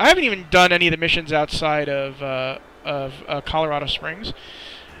 2. I haven't even done any of the missions outside of Colorado Springs.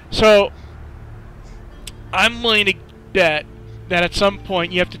 So I'm willing to bet that at some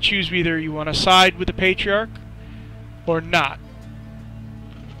point you have to choose whether you want to side with the Patriarch or not.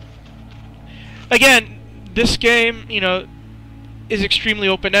 Again, this game, you know, is extremely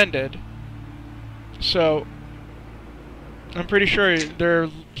open-ended. So I'm pretty sure there are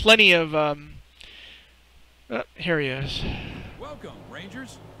plenty of here he is. Welcome,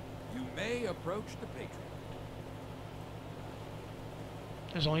 Rangers. You may approach the Patriot.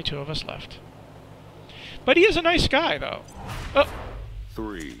 There's only 2 of us left. But he is a nice guy, though. Oh.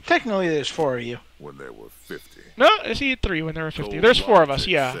 3. Technically, there's 4 of you. When there were 50. No, is he at 3 when there were 50? There's 4 of us,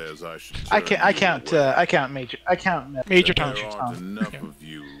 yeah. I count Major Tom. There aren't enough of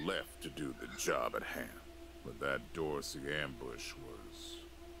you left to do the job at hand. But that Dorsey ambush was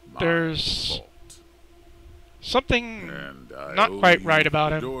there's fault. Something And not quite right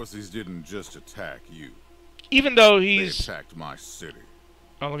about him. The Dorseys didn't just attack you. Even though They he's... attacked my city.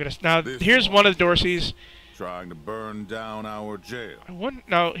 Oh, look at this. Now, here's one of the Dorseys. Trying to burn down our jail.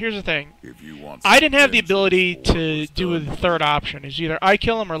 No, here's the thing. If you want I didn't have the ability to do the third option. Is either I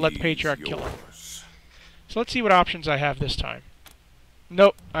kill him or let the Patriarch kill him. So let's see what options I have this time.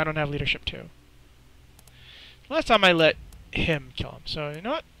 Nope, I don't have leadership 2. Last time I let him kill him. So, you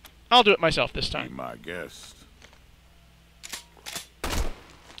know what? I'll do it myself this time. Be my guest.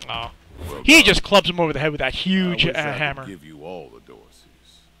 Oh. He just clubs him over the head with that huge hammer. Give you all the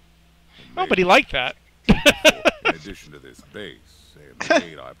Dorseys. Oh, but he liked that. In addition to this base, and the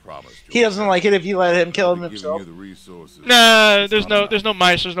aid I promised you. He doesn't like it if you let him kill him himself. Nah, there's no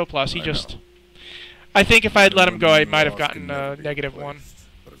minus, there's no plus. He just... I think if I had let him go, I might have gotten a -1.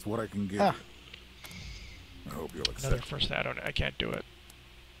 But it's what I can give Ah. you. I hope you'll accept. Another first, I can't do it.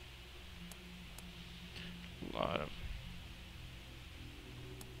 A lot of...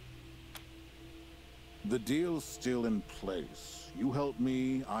 The deal's still in place. You help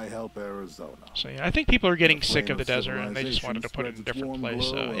me, I help Arizona. So yeah, I think people are getting sick of the desert and they just wanted to put it in a different place.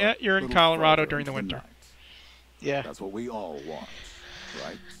 So yeah, you're in Colorado during the winter. Yeah. That's what we all want,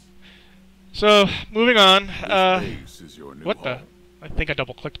 right? So, moving on. Is your new What the? home. I think I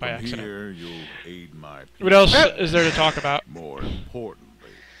double-clicked by From accident. Here, you'll aid my What else is there to talk about? More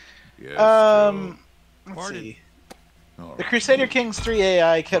importantly, yes, let's see. The Crusader Kings 3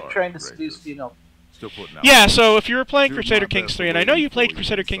 AI kept trying to seduce female. Yeah, so if you were playing Crusader Kings 3, and I know you played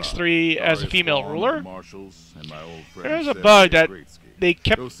Crusader Kings 3 as a female ruler, there's a bug that they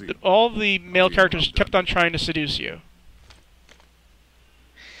kept, all the male characters kept on trying to seduce you.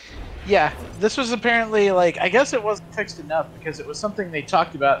 Yeah, this was apparently, like, I guess it wasn't fixed enough because it was something they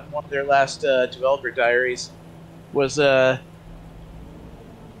talked about in one of their last developer diaries. Was they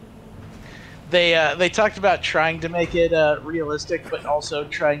talked about trying to make it realistic, but also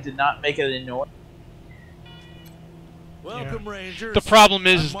trying to not make it annoying. Welcome, Rangers. The problem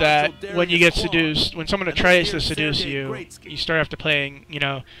is that when you get seduced, when someone tries to seduce you, you start after playing, you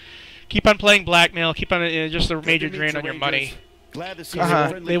know, keep on playing blackmail, keep on just a major drain on your money. Glad to see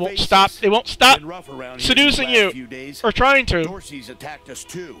They won't stop. They won't stop seducing you or trying to. Dorsey's attacked us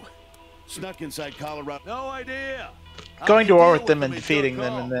too. Snuck inside Colorado. No idea. Going to war with them and defeating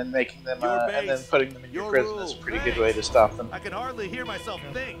them, and then making them, and then putting them in your prison is a pretty good way to stop them. I can hardly hear myself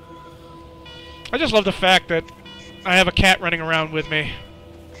think. I just love the fact that I have a cat running around with me.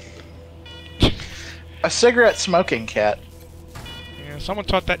 A cigarette smoking cat. Yeah, someone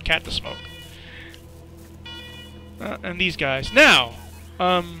taught that cat to smoke. And these guys. Now,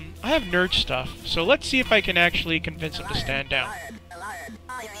 I have nerd stuff, so let's see if I can actually convince them to stand down.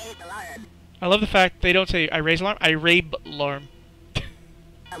 I love the fact they don't say I raise alarm, I rabe alarm.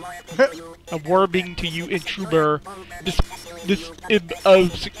 A warbing to you, intruder. This ib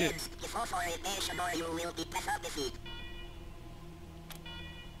of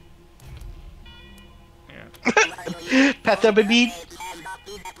Yeah. Pet the baby.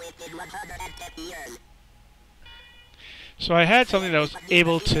 So I had something that was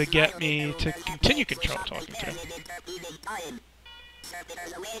able to get me to continue control talking to him.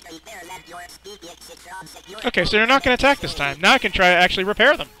 Okay, so they're not going to attack this time. Now I can try to actually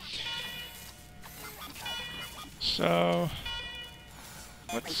repair them. So,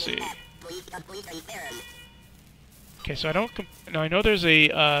 let's see. Okay, so I don't... Now I know there's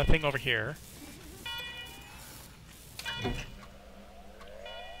a thing over here.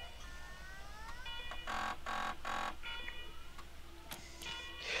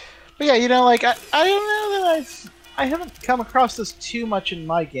 But yeah, you know, like, I don't know that I haven't come across this too much in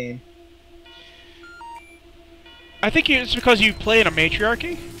my game. I think it's because you play in a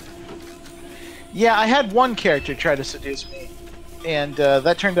matriarchy? Yeah, I had one character try to seduce me, and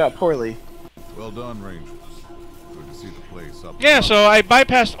that turned out poorly. Well done, Rangers. Good to see the place up. Yeah, so I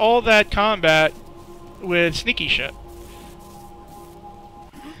bypassed all that combat with sneaky shit.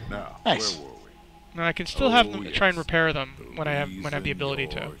 Now, nice. Where were we? Now I can still have them try and repair them when I have the ability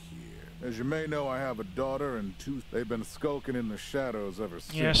to. As you may know, I have a daughter and two. They've been skulking in the shadows ever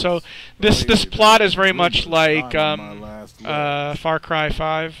since. Yeah, so this plot is very much like Far Cry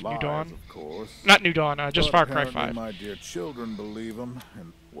 5, New Dawn. Not New Dawn, just Far Cry 5. My dear children believe them.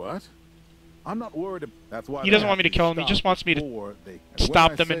 And what? I'm not worried. That's why he doesn't want me to kill them. He just wants me to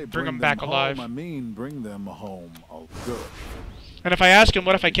stop them and bring them back alive. I mean, bring them home. Oh, good. And if I ask him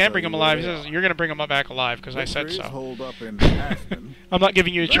what if I can't bring him alive, he says, you're going to bring him back alive because I said so. Hold up in Aspen. I'm not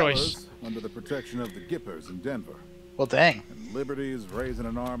giving you a choice. Under the protection of the Gippers in Denver. Well, dang. And Liberty is raising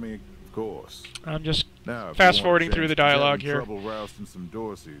an army, of course. I'm just fast-forwarding through the dialogue here. Trouble rousting some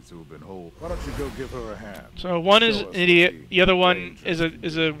Dorseys who have been hold. Why don't you go give her a hand? So one is an idiot, the other one is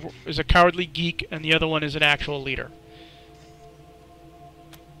a cowardly geek, and the other one is an actual leader.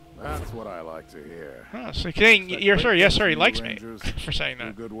 That's what I like to hear. Oh, so saying, yes, sir, he likes me for saying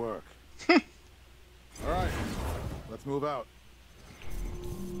that. Good work. All right, let's move out.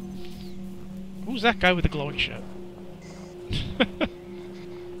 Who's that guy with the glowing shit?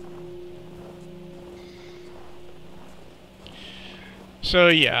 So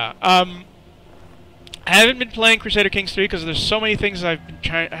yeah, I haven't been playing Crusader Kings 3 because there's so many things I've been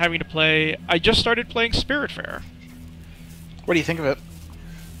having to play. I just started playing Spiritfarer. What do you think of it?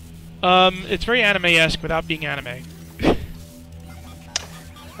 It's very anime-esque without being anime.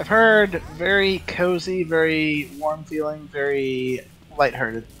 I've heard very cozy, very warm feeling, very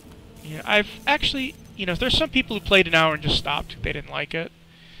lighthearted. Yeah, I've actually, you know, there's some people who played an hour and just stopped. They didn't like it.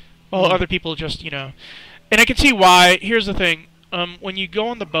 Well, other people just, you know, and I can see why. Here's the thing: when you go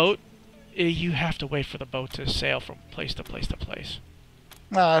on the boat, you have to wait for the boat to sail from place to place to place.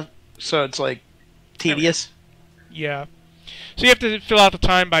 So it's like tedious. Yeah. So you have to fill out the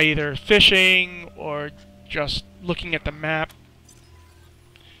time by either fishing or just looking at the map.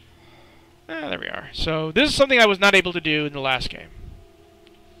 There we are. So this is something I was not able to do in the last game.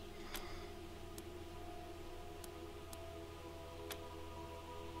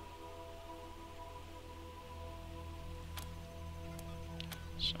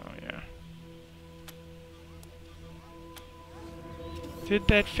 So yeah. Did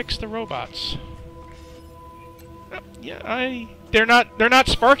that fix the robots? Yeah, they're not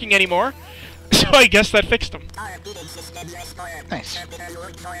sparking anymore, so I guess that fixed them. Nice.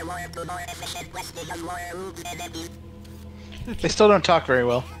 They still don't talk very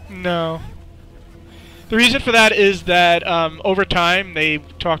well. No. The reason for that is that over time they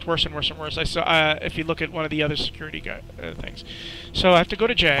talked worse and worse and worse. I saw if you look at one of the other security things. So I have to go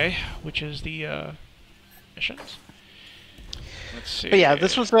to J, which is the missions. Let's see. But yeah,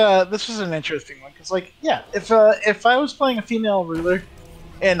 this was an interesting one because, like, yeah, if I was playing a female ruler,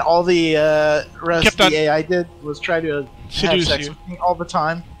 and all the rest of the AI did was try to have sex with me all the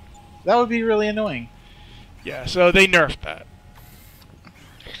time, that would be really annoying. Yeah, so they nerfed that.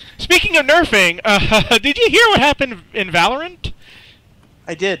 Speaking of nerfing, did you hear what happened in Valorant?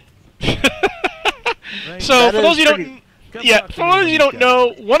 I did. So for those you don't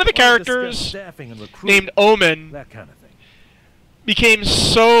know, one of the characters named Omen became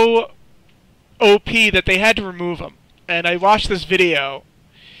so OP that they had to remove him. And I watched this video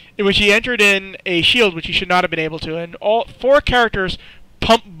in which he entered in a shield, which he should not have been able to, and all 4 characters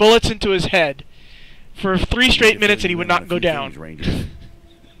pumped bullets into his head for 3 straight minutes, and he would not go down.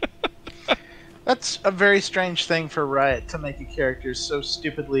 That's a very strange thing for Riot to make a character so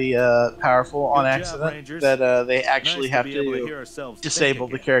stupidly powerful on accident that they actually have to disable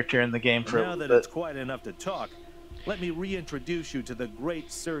the character in the game for a little bit. Now that it's quite enough to talk, let me reintroduce you to the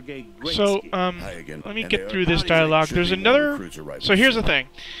great Sergei Gritsky. So, let me get through this dialogue. There's another... So here's the thing.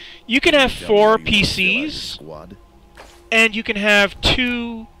 You can have 4 PCs, and you can have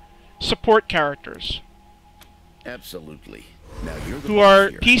 2 support characters. Absolutely. Who are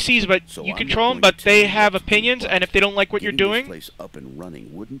PCs, but you control them, but they have opinions, and if they don't like what you're doing, up and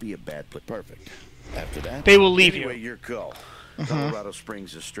running wouldn't be a bad perfect. After that, they will leave you. Your call. Colorado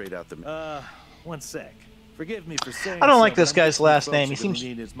Springs is straight out the... one sec. Forgive me for saying I don't like so, this guy's last name. He really seems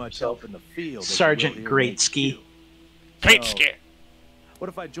need as much help in the field Sergeant Greatsky. Greatsky. What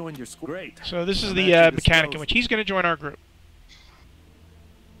if I joined your school? Great. So this is the mechanic in which he's going to join our group.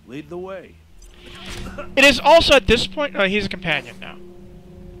 Lead the way. It is also at this point... he's a companion now.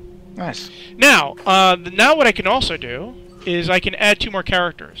 Nice. Now, now what I can also do is I can add 2 more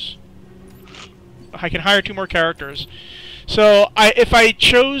characters. I can hire 2 more characters. So if I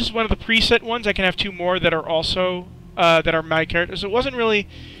chose one of the preset ones, I can have 2 more that are also that are my characters. It wasn't really...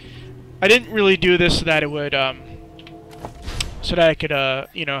 I didn't really do this so that it would... so that I could,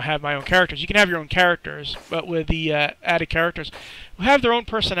 you know, have my own characters. You can have your own characters, but with the added characters who have their own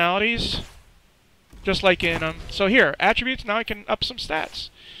personalities, just like in so here, attributes. Now I can up some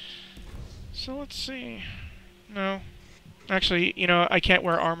stats. So let's see. No, actually, you know, I can't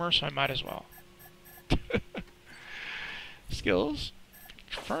wear armor, so I might as well. Skills,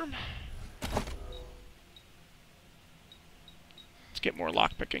 confirm. Let's get more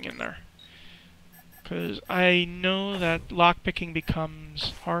lockpicking in there. Because I know that lockpicking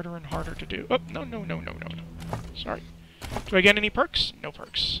becomes harder and harder to do. Oh, no. Sorry. Do I get any perks? No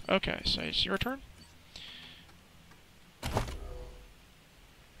perks. Okay, so it's your turn.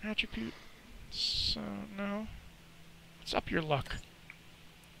 Attribute. So, no. Let's up your luck.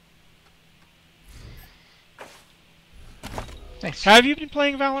 Thanks. Have you been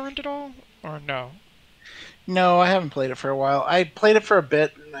playing Valorant at all? Or no? No, I haven't played it for a while. I played it for a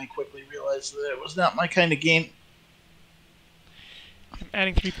bit, and I quickly realized that it was not my kind of game. I'm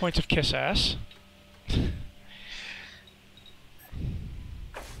adding 3 points of kiss ass.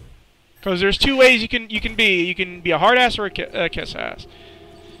 Because there's 2 ways you can be. You can be a hard ass or a kiss ass.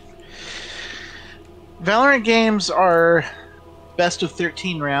 Valorant games are best of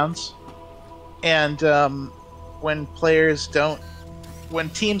 13 rounds, and when players don't, when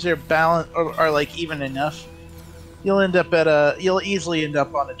teams are balanced or are like even enough, you'll easily end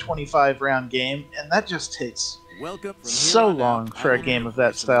up on a 25-round game, and that just takes so long for a game of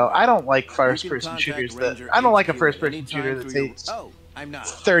that style. I don't like first-person shooters I don't like a first-person shooter that takes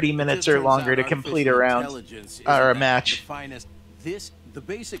 30 minutes or longer to complete a round or a match. The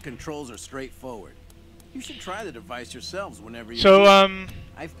basic controls are straightforward. You should try the device yourselves whenever you. So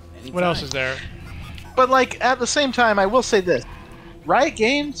what else is there? But like at the same time, I will say this: Riot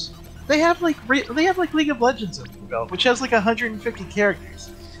Games, they have like League of Legends under the belt, which has like 150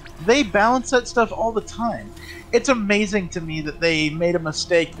 characters. They balance that stuff all the time. It's amazing to me that they made a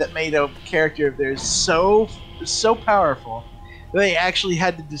mistake that made a character of theirs so powerful that they actually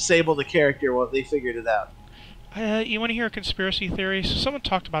had to disable the character while they figured it out. You want to hear a conspiracy theory? So someone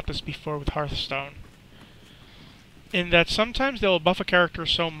talked about this before with Hearthstone. In that sometimes they'll buff a character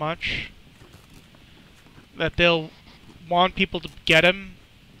so much that they'll want people to get him,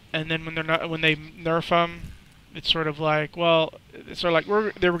 and then when they nerf him, it's sort of like, well, it's sort of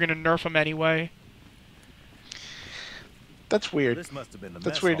like they were going to nerf him anyway. That's weird. This must have been the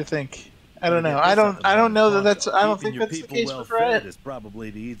that's weird to think. I don't know. I don't know that that's. I don't think that's the case with Riot. Is probably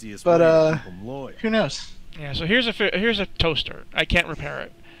the easiest but way to keep them loyal. Who knows? Yeah, so here's a toaster. I can't repair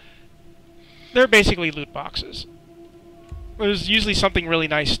it. They're basically loot boxes. There's usually something really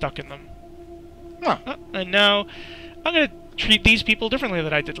nice stuck in them. Huh. And now, I'm gonna treat these people differently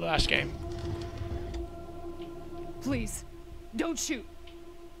than I did last game. Please, don't shoot.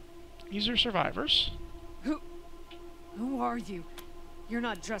 These are survivors. Who are you? You're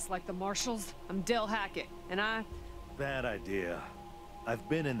not dressed like the marshals. I'm Del Hackett, and I... Bad idea. I've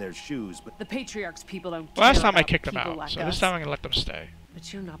been in their shoes, but... The Patriarch's people don't Last care time I about kicked them people out, like so us. this time I'm gonna let them stay.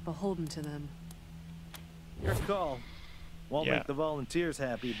 But you're not beholden to them. Your call. Won't make the volunteers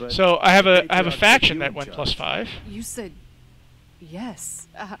happy, but... So I have a faction that went +5. You said yes.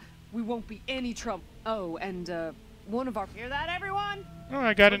 We won't be any trouble. Oh, and one of our... Hear that, everyone? Oh,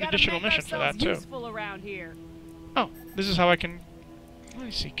 I got an additional mission for that too. Useful around here. Oh, this is how I can... Let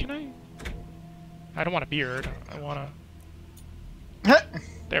me see, can I don't want a beard. I want a...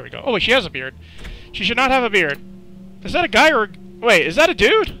 There we go. Oh, wait, she has a beard. She should not have a beard. Is that a guy or... Wait, is that a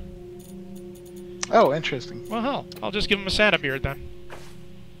dude? Oh, interesting. Well, hell, I'll just give him a Santa beard then.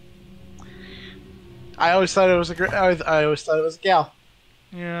 I always thought it was I always thought it was a gal.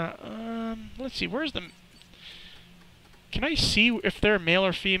 Yeah, let's see, where's the... Can I see if they're male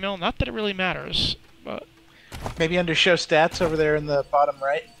or female? Not that it really matters, but... Maybe under show stats over there in the bottom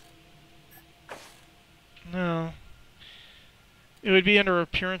right? No. It would be under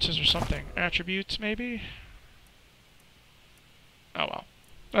appearances or something. Attributes, maybe? Oh well.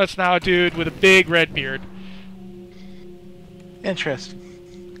 That's now a dude with a big red beard. Interesting.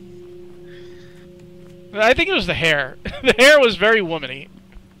 I think it was the hair. The hair was very womany.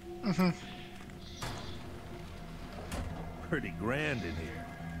 Mm-hmm. Pretty grand in here.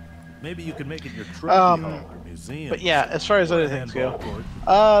 Maybe you could make it your trophy hall or museum. But yeah, as far as other things go,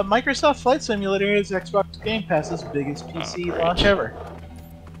 Microsoft Flight Simulator is Xbox Game Pass's biggest PC launch ever.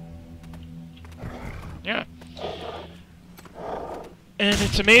 Yeah. And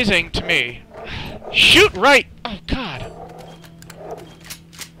it's amazing to me. Shoot right! Oh, God.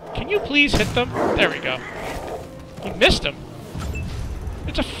 Can you please hit them? There we go. You missed him.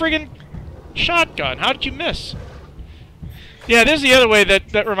 It's a friggin' shotgun. How did you miss? Yeah, there's the other way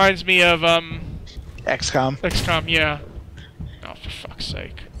that reminds me of, XCOM. XCOM, yeah. Oh, for fuck's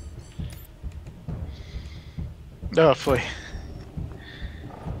sake. Oh, boy.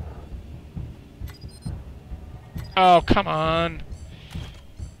 Oh, come on.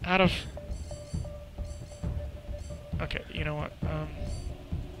 Out of... Okay, you know what?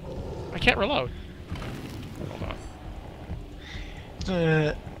 I can't reload. Hold on.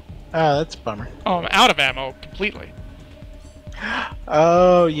 That's a bummer. Oh, I'm out of ammo completely.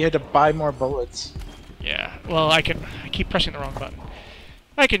 Oh, you had to buy more bullets. Yeah, well, I keep pressing the wrong button.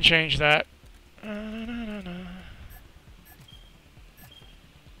 I can change that.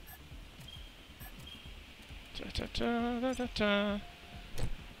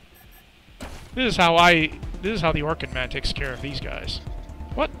 This is how the Orkin man takes care of these guys.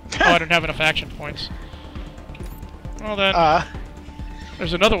 What? Oh, I don't have enough action points. Well then,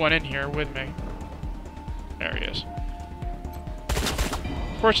 there's another one in here with me. There he is.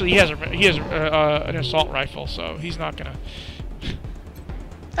 Fortunately, he has an assault rifle, so he's not gonna.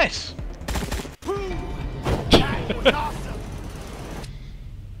 Nice.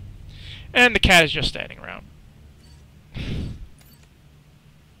 And the cat is just standing around.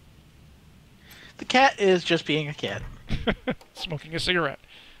 The cat is just being a cat. Smoking a cigarette.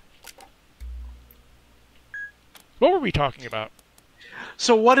 What were we talking about?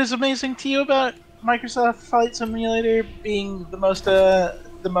 So what is amazing to you about Microsoft Flight Simulator being the most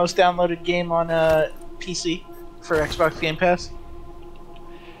downloaded game on PC for Xbox Game Pass?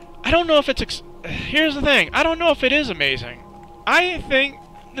 I don't know if it's... Here's the thing. I don't know if it is amazing. I think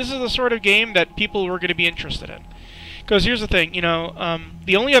this is the sort of game that people were going to be interested in. Because here's the thing, you know,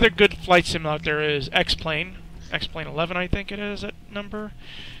 the only other good flight sim out there is X-Plane. X-Plane 11, I think it is, that number.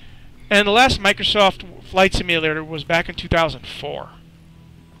 And the last Microsoft Flight Simulator was back in 2004.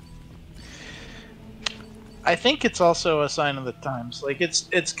 I think it's also a sign of the times. Like,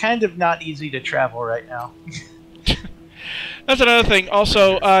 it's kind of not easy to travel right now. That's another thing.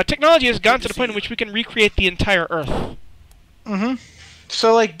 Also, technology has gotten to the point in which we can recreate the entire Earth. Mm-hmm.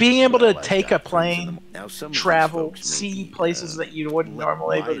 So, like, being able to take a plane, travel, see places that you wouldn't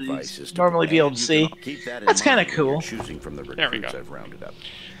normally be able to see, that's kind of cool. There we go.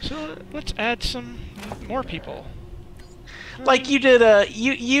 So, let's add some more people. Like you did,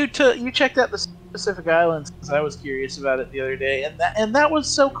 you checked out the Pacific Islands because I was curious about it the other day, and that was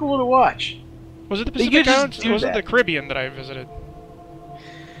so cool to watch. Was it the Pacific Islands? Or was it the Caribbean that I visited?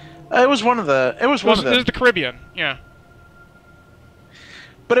 It was one of the. It was one of them. It was the Caribbean, yeah.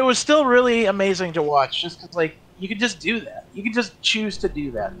 But it was still really amazing to watch, just 'cause, like, you could just do that. You could just choose to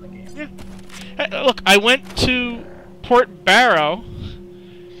do that in the game. Yeah. Hey, look, I went to Port Barrow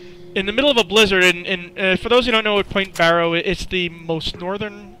in the middle of a blizzard, and for those who don't know what Point Barrow is, it's the most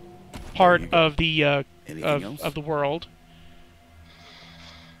northern part of the of the world.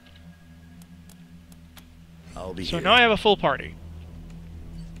 I'll be so here. now I have a full party.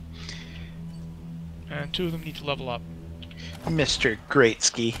 And 2 of them need to level up. Mr.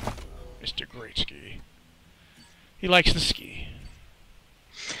 Greatski. Mr. Greatski. He likes to ski.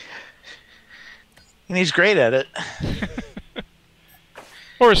 And he's great at it.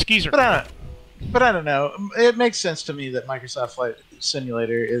 Or his skis are But I don't know. It makes sense to me that Microsoft Flight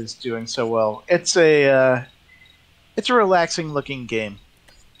Simulator is doing so well. It's a relaxing looking game.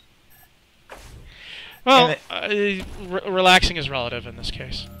 Well, relaxing is relative in this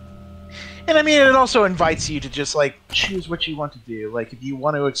case. And I mean, it also invites you to just like choose what you want to do. Like, if you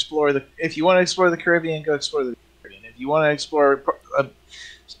want to explore the Caribbean, go explore the Caribbean. If you want to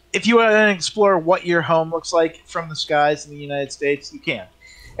explore what your home looks like from the skies in the United States, you can.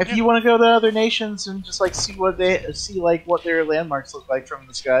 If you want to go to other nations and just like see what their landmarks look like from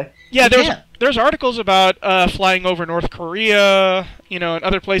the sky, yeah, there's articles about flying over North Korea, and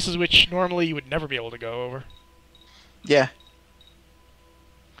other places which normally you would never be able to go over. Yeah.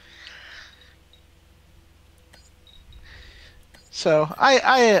 So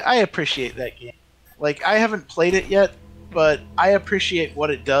I appreciate that game. Like, I haven't played it yet, but I appreciate what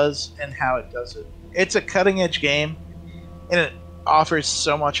it does and how it does it. It's a cutting edge game, and it offers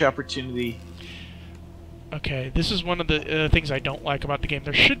so much opportunity. Okay, this is one of the things I don't like about the game.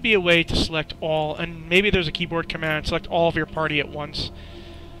 There should be a way to select all, and maybe there's a keyboard command, select all of your party at once.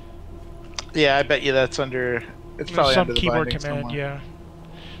 Yeah, I bet you that's under... It's probably some under the keyboard bindings command, somewhere. yeah.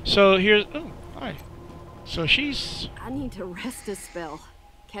 So here's... Oh, hi. So she's... I need to rest a spell.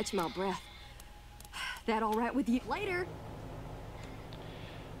 Catch my breath. That all right with you? Later.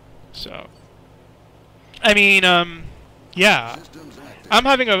 So... I mean, yeah. I'm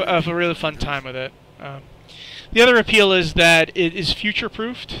having a really fun time with it. The other appeal is that it is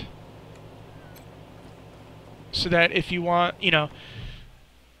future-proofed. So that if you want,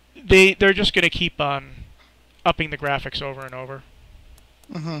 they're just going to keep on upping the graphics over and over.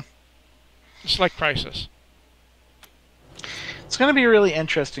 Mm-hmm. It's like Crysis. It's going to be really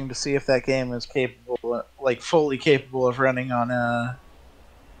interesting to see if that game is capable, like fully capable of running on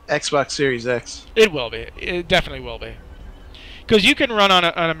Xbox Series X. It will be. It definitely will be. Because you can run on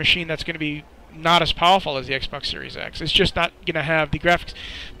a machine that's going to be not as powerful as the Xbox Series X. It's just not going to have the graphics.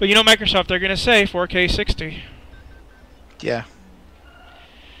 But Microsoft, they're going to say 4K 60. Yeah.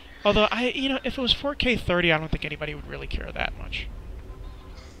 Although, if it was 4K 30, I don't think anybody would really care that much.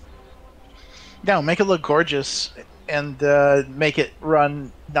 No, make it look gorgeous and make it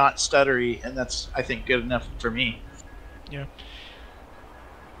run not stuttery, and that's, I think, good enough for me. Yeah.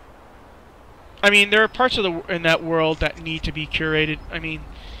 I mean, there are parts in that world that need to be curated. I mean,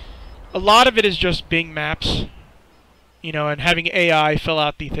 a lot of it is just Bing Maps, and having AI fill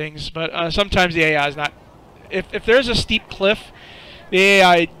out the things. But sometimes the AI is not... If there's a steep cliff, the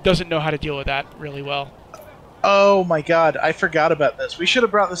AI doesn't know how to deal with that really well. Oh my god, I forgot about this. We should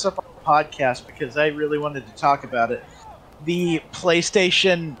have brought this up on the podcast because I really wanted to talk about it. The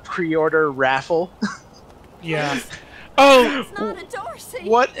PlayStation pre-order raffle. Yeah. Oh!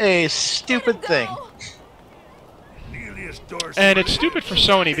 What a stupid thing. And it's stupid for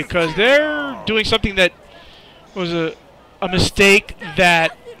Sony because they're doing something that was a mistake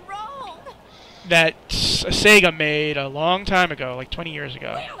that Sega made a long time ago, like 20 years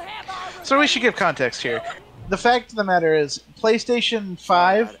ago. So we should give context here. The fact of the matter is, PlayStation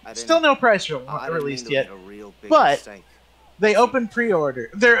 5, still no price released yet, but they open pre-order.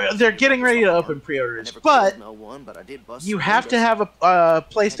 They're getting ready to open pre-orders, but you have to have a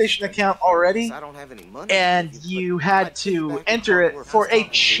PlayStation account already, and you had to enter it for a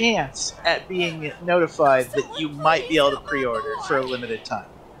chance at being notified that you might be able to pre-order for a limited time.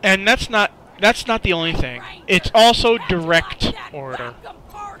 And that's not the only thing. It's also direct order,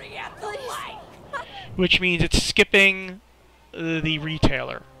 which means it's skipping the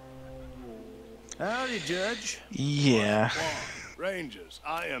retailer. Howdy, Judge. Yeah. Rangers,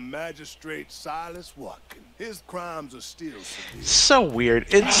 I am Magistrate Silas Watkin. His crimes are still severe. So weird.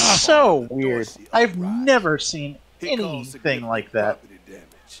 It's so weird. I've never seen anything like that.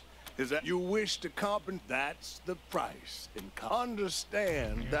 Is that you wish to compensate? That's the price. And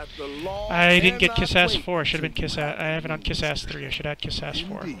understand that the law. I didn't get Kiss Ass 4. I should have been Kiss Ass. I have it on Kiss Ass 3. I should add Kiss Ass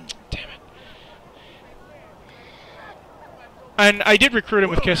 4. Damn it. And I did recruit him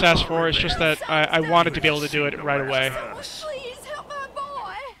with Kiss Ass 4. It's just that I wanted to be able to do it right away. Please help my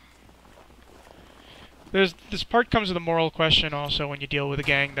boy. This part comes with a moral question also when you deal with a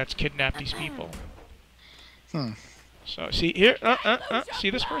gang that's kidnapped these people. So see here, see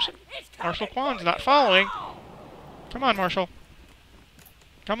this person? Marshal Kwan's not following. Come on, Marshal.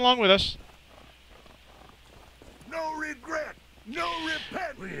 Come along with us. No regret, no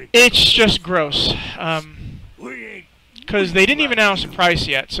repent. It's just gross. Because they didn't even announce a price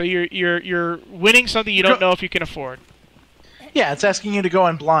yet, so you're winning something you don't know if you can afford. Yeah, it's asking you to go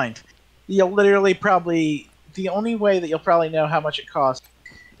in blind. You'll literally probably the only way that you'll probably know how much it costs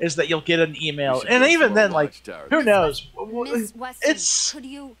is that you'll get an email, and even then, like, who knows? Miss Weston, It's could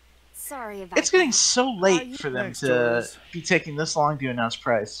you... Sorry about it's getting that. so late for them Thanks, to Jules. be taking this long to announce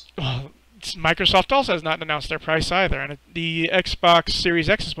price. Well, Microsoft also has not announced their price either, and the Xbox Series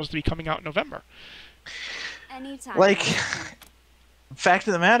X is supposed to be coming out in November. Anytime. Like, fact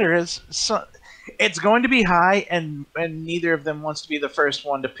of the matter is, it's going to be high, and neither of them wants to be the first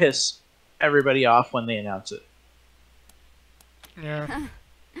one to piss everybody off when they announce it. Yeah.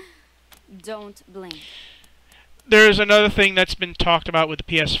 Don't blink. There's another thing that's been talked about with the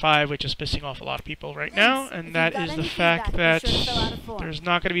PS5, which is pissing off a lot of people right now, and that is the fact that there's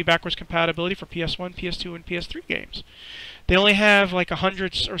not going to be backwards compatibility for PS1, PS2, and PS3 games. They only have like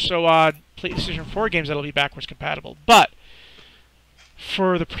 100 or so odd PlayStation 4 games that'll be backwards compatible, but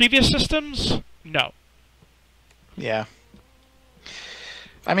for the previous systems, no. Yeah.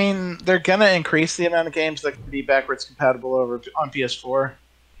 I mean, they're gonna increase the amount of games that can be backwards compatible on PS4.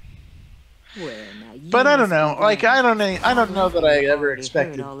 But I don't know. Like, I don't know that I ever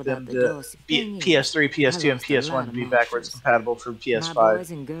expected them to be PS3, PS2, and PS1 to be backwards compatible for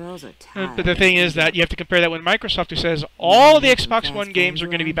PS5. But the thing is that you have to compare that with Microsoft, who says all the Xbox One games are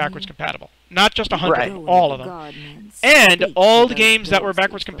going to be backwards compatible. Not just 100, Right. all of them. And all the games that were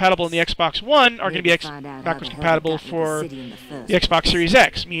backwards compatible in the Xbox One are going to be backwards compatible for the Xbox Series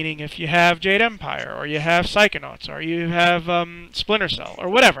X, meaning if you have Jade Empire, or you have Psychonauts, or you have Splinter Cell, or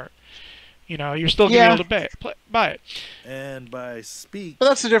whatever. You know, you're still going to be able to buy it. And by speak, but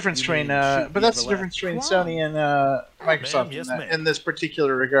that's the difference between Sony and Microsoft in this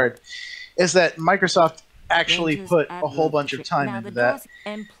particular regard, is that Microsoft actually put a whole bunch of time into that.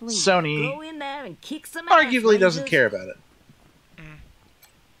 Sony arguably doesn't care about it.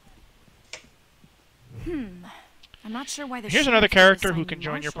 I'm not sure why the Here's another character who can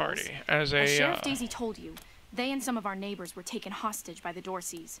join your party as a. Sheriff Daisy told you, they and some of our neighbors were taken hostage by the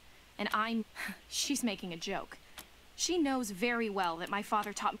Dorseys. And she's making a joke. She knows very well that my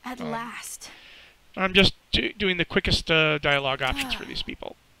father taught me at last. I'm just doing the quickest dialogue options for these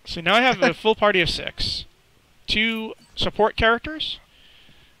people. So now I have a full party of 6. 2 support characters,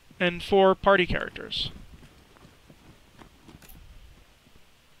 and 4 party characters.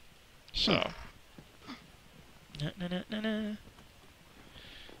 So. We ain't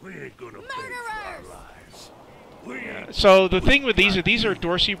gonna pay for our lives. So the thing with these are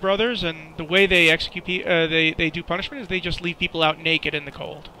Dorsey brothers, and the way they execute they do punishment is they just leave people out naked in the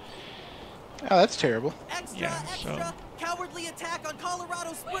cold. Oh, that's terrible. Yeah. So. Cowardly attack on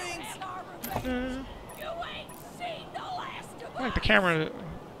Colorado Springs. Like the camera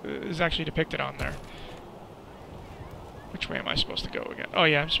is actually depicted on there. Which way am I supposed to go again? Oh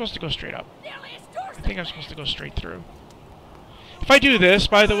yeah, I'm supposed to go straight up. I think I'm supposed to go straight through. If I do this,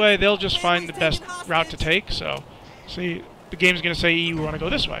 by the way, they'll just find the best route to take, so... See, the game's gonna say you want to go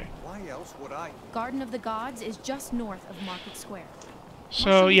this way. Why else would I? Garden of the Gods is just north of Market Square.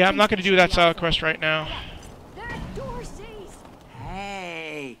 So, yeah, I'm not gonna do that side quest right now.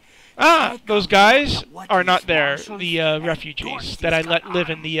 Hey! Ah! Those guys are not there, the refugees that I let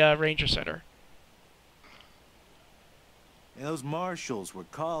live in the Ranger Center. And those marshals were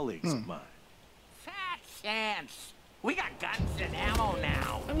colleagues of mine. Fat chance. We got guns and ammo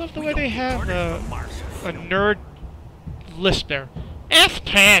now. I love the way they have a nerd lisp there.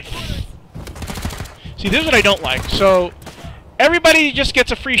 F-pants! See, this is what I don't like. So, everybody just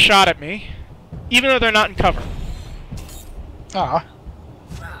gets a free shot at me, even though they're not in cover. Ah,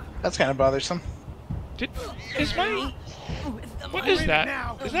 that's kind of bothersome. Is my... What is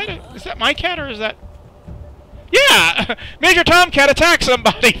that? Is that my cat, or is that... Yeah! Major Tomcat attacked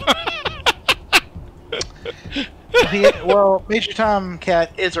somebody! Well, Major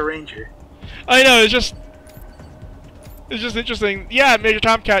Tomcat is a ranger. I know, it's just interesting. Yeah, Major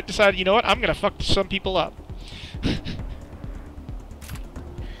Tomcat decided, you know what, I'm gonna fuck some people up.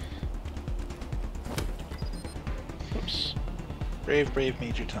 Oops. Brave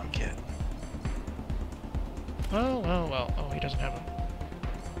Major Tomcat. Well. Oh, he doesn't have him.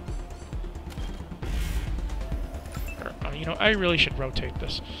 You know, I really should rotate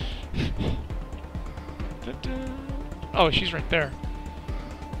this. Oh, she's right there.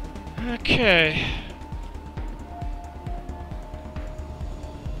 Okay.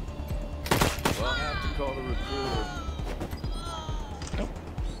 call the recruiter. Nope.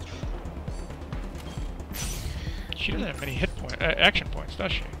 She doesn't have many hit point action points,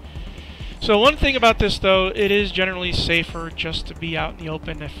 does she? So one thing about this, though, it is generally safer just to be out in the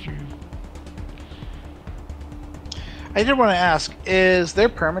open if you... I did want to ask, is there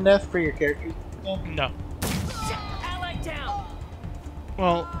permadeath for your characters? No. Ally down.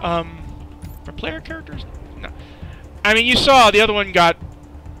 Well, for player characters? No. I mean, you saw the other one got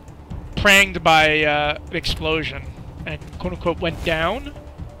pranged by an explosion and quote-unquote went down.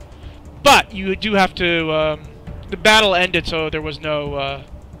 But you do have to... the battle ended, so there was no...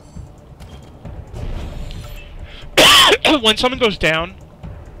 when someone goes down,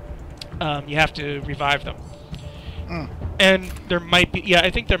 you have to revive them. And there might be... Yeah, I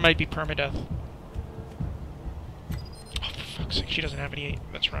think there might be permadeath. Oh, for fuck's sake, she doesn't have any...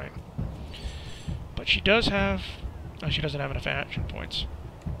 That's right. But she does have... Oh, she doesn't have enough action points.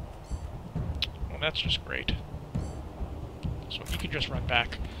 Well, that's just great. So you can just run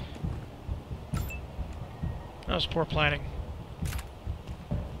back. That was poor planning.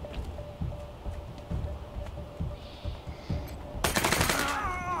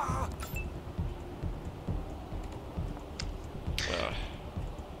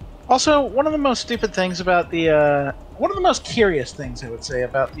 Also, one of the most stupid things about the, one of the most curious things, I would say,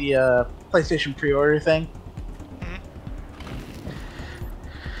 about the PlayStation pre-order thing.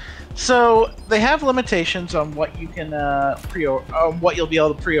 So, they have limitations on what you can what you'll be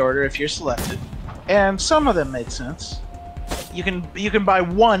able to pre-order if you're selected. And some of them made sense. You can buy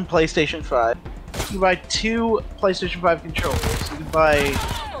one PlayStation 5. You can buy 2 PlayStation 5 controllers. You can buy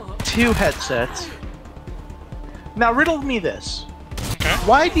 2 headsets. Now, riddle me this.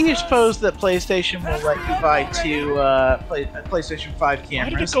 Why do you suppose that PlayStation will let you buy 2 PlayStation 5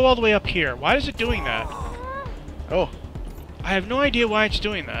 cameras? Why did it go all the way up here? Why is it doing that? Oh. I have no idea why it's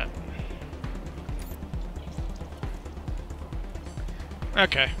doing that.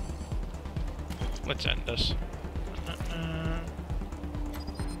 Okay. Let's end this.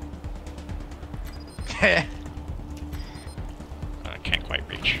 I can't quite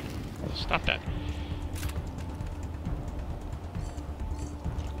reach. Stop that.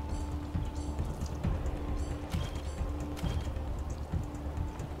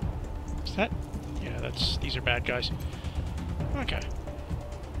 Is that? Yeah, that's... These are bad guys. Okay.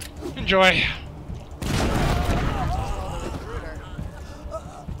 Enjoy.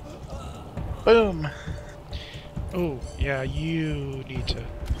 Boom. Oh, yeah, you need to...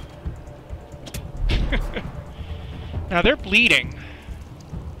 Now, they're bleeding.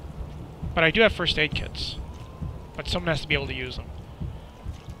 But I do have first aid kits. But someone has to be able to use them.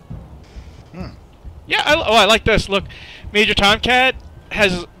 Yeah, I like this. Look, Major Tomcat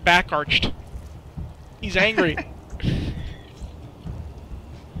has back arched. He's angry.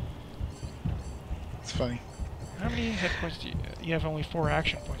 It's funny. How many hit points do you... You have only 4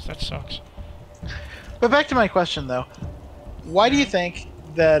 action points. That sucks. But back to my question, though. Why do you think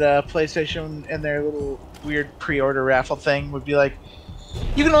that PlayStation and their little weird pre-order raffle thing would be like,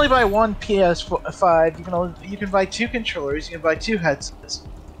 you can only buy 1 PS5, you can buy 2 controllers, you can buy 2 headsets.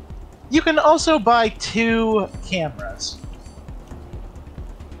 You can also buy 2 cameras.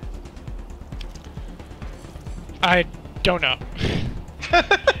 I don't know.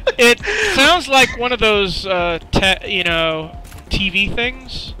 It sounds like one of those, TV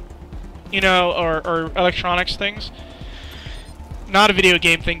things, or electronics things. Not a video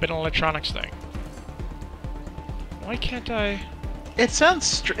game thing, but an electronics thing. Why can't I? It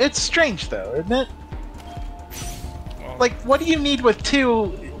sounds it's strange though, isn't it? Well, like, what do you need with 2?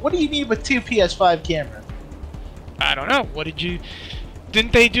 What do you need with 2 PS5 cameras? I don't know. What did you?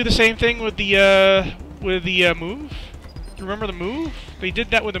 Didn't they do the same thing with the Move? Do you remember the Move? They did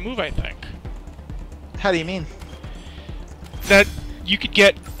that with the Move, I think. How do you mean? That you could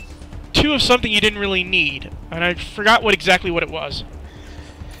get 2 of something you didn't really need, and I forgot exactly what it was.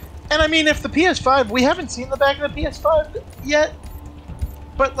 And I mean, if the PS5, we haven't seen the back of the PS5 yet,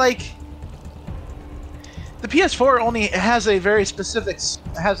 but like, the PS4 only has a very specific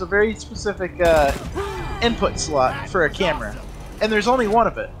input slot for a camera, and there's only 1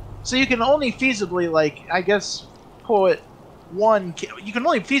 of it. So you can only feasibly, like, I guess, put 1. You can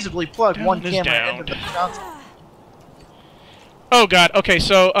only feasibly plug 1 camera into the console. Oh god. Okay.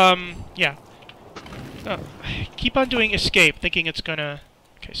 So yeah. Keep on doing escape, thinking it's gonna.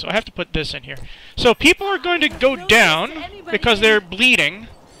 Okay. So I have to put this in here. So people are going to go down because they're bleeding.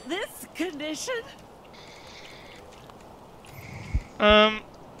 This condition?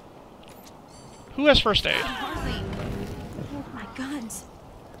 Who has first aid? Oh my guns.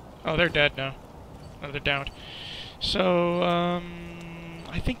 Oh, they're dead now. Oh, they're downed. So,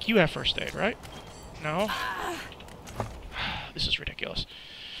 I think you have first aid, right? No. This is ridiculous.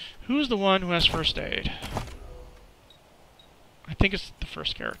 Who's the one who has first aid? I think it's the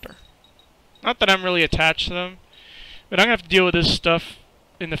first character. Not that I'm really attached to them, but I'm going to have to deal with this stuff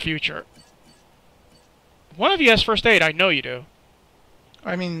in the future. One of you has first aid. I know you do.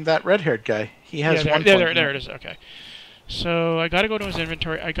 I mean, that red-haired guy. He has one. There it is. Okay. So I got to go to his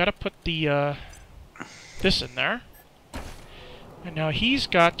inventory. I got to put the this in there. And now he's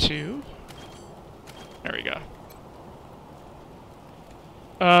got to... There we go.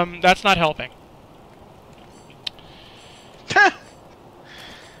 That's not helping.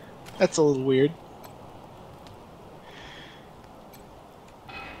 That's a little weird.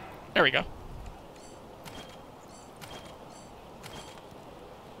 There we go.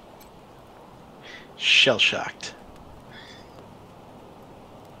 Shell-shocked.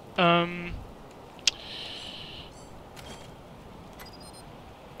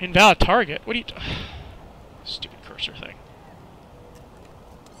 Invalid target? What do you... Stupid cursor thing.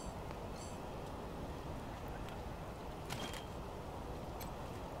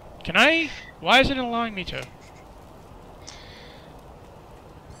 Can I... Why isn't it allowing me to?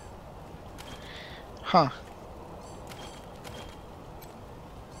 Huh.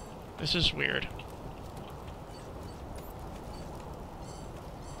 This is weird.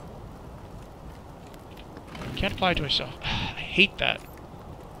 Can't apply to myself. I hate that.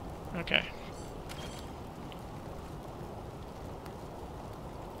 Okay.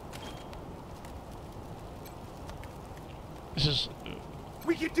 This is...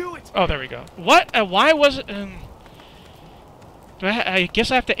 We can do it! Oh, there we go. What? Why was it... I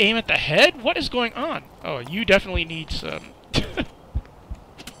guess I have to aim at the head? What is going on? Oh, you definitely need some...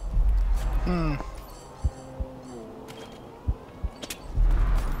 Hmm.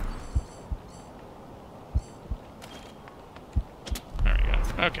 There we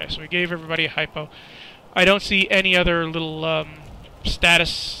go. Okay, so we gave everybody a hypo. I don't see any other little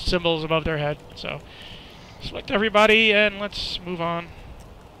status symbols above their head, so... Select everybody, and let's move on.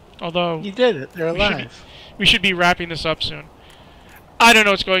 Although... You did it. They're alive. We should be wrapping this up soon. I don't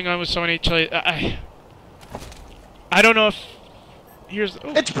know what's going on with so many... I don't know if... Here's...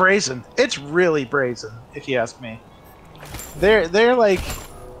 Oh. It's brazen. It's really brazen, if you ask me. They're like...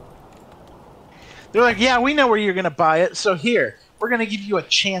 They're like, yeah, we know where you're going to buy it, so here. We're going to give you a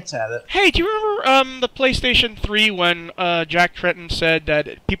chance at it. Hey, do you remember the PlayStation 3 when Jack Tretton said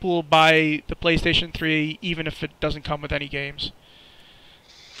that people will buy the PlayStation 3 even if it doesn't come with any games?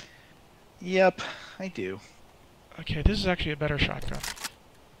 Yep, I do. Okay, this is actually a better shotgun.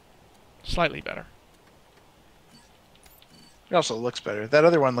 Slightly better. It also looks better. That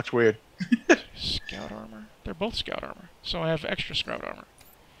other one looks weird. Scout armor. They're both scout armor. So I have extra scout armor.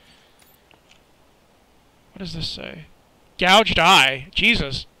 What does this say? Gouged eye.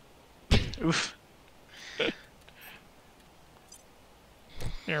 Jesus. Oof.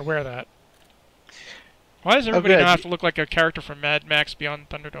 Here, wear that. Why does everybody now have to look like a character from Mad Max Beyond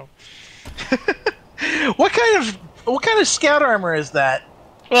Thunderdome? What kind of scout armor is that?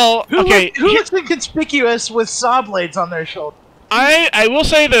 Well, okay. Who looks inconspicuous with saw blades on their shoulder? I will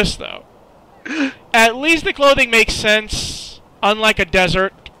say this though. At least the clothing makes sense, unlike a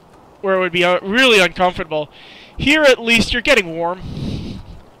desert where it would be really uncomfortable. Here, at least, you're getting warm.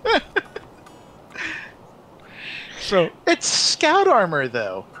 So it's scout armor,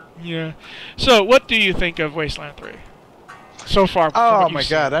 though. Yeah. So, what do you think of Wasteland 3? So far. Oh my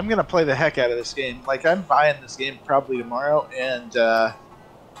god, I'm gonna play the heck out of this game. Like, I'm buying this game probably tomorrow, and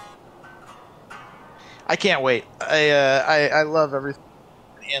I can't wait. I love everything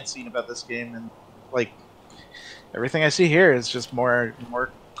and seen about this game, and like everything I see here is just more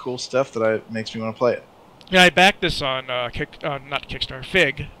cool stuff that makes me want to play it. Yeah, I backed this on not Kickstarter,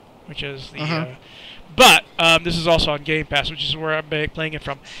 Fig, which is the. But this is also on Game Pass, which is where I'm playing it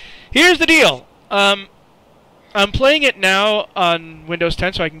from. Here's the deal. I'm playing it now on Windows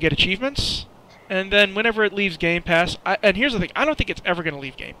 10 so I can get achievements, and then whenever it leaves Game Pass, and here's the thing: I don't think it's ever going to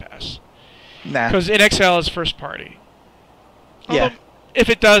leave Game Pass. Nah. Because InXL is first party. Yeah. Although, if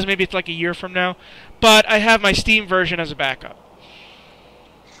it does, maybe it's like a year from now. But I have my Steam version as a backup.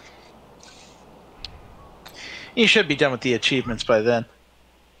 You should be done with the achievements by then.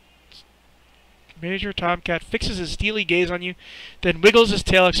 Major Tomcat fixes his steely gaze on you, then wiggles his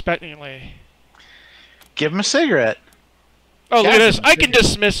tail expectantly. Give him a cigarette. Oh, look at this. I can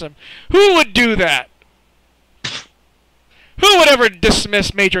dismiss him. Who would do that? Who would ever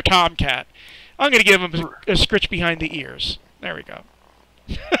dismiss Major Tomcat? I'm going to give him a scritch behind the ears. There we go.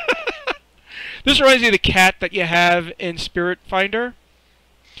 This reminds me of the cat that you have in Spirit Finder.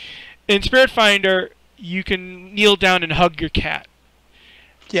 In Spirit Finder, you can kneel down and hug your cat.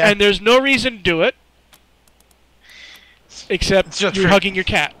 Yeah. And there's no reason to do it, Except you're hugging your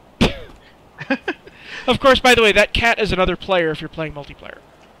cat. Of course, by the way, that cat is another player if you're playing multiplayer.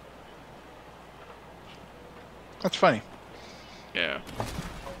 That's funny. Yeah.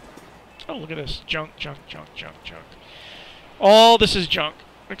 Oh, look at this. Junk, junk, junk, junk, junk. All this is junk.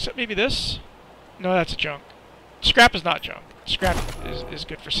 Except maybe this? No, that's junk. Scrap is not junk. Scrap is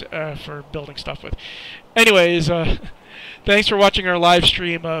good for building stuff with. Anyways, thanks for watching our live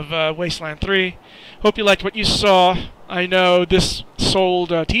stream of Wasteland 3. Hope you liked what you saw. I know this sold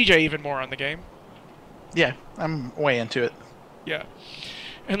TJ even more on the game. Yeah, I'm way into it. Yeah.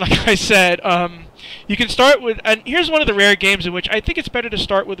 And like I said, you can start with... And here's one of the rare games in which I think it's better to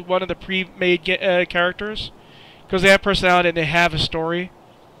start with one of the pre-made characters. Because they have personality and they have a story.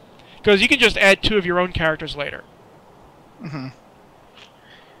 Because you can just add 2 of your own characters later. Mm-hmm.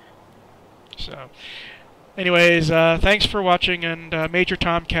 So, anyways, thanks for watching, and Major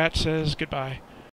Tomcat says goodbye.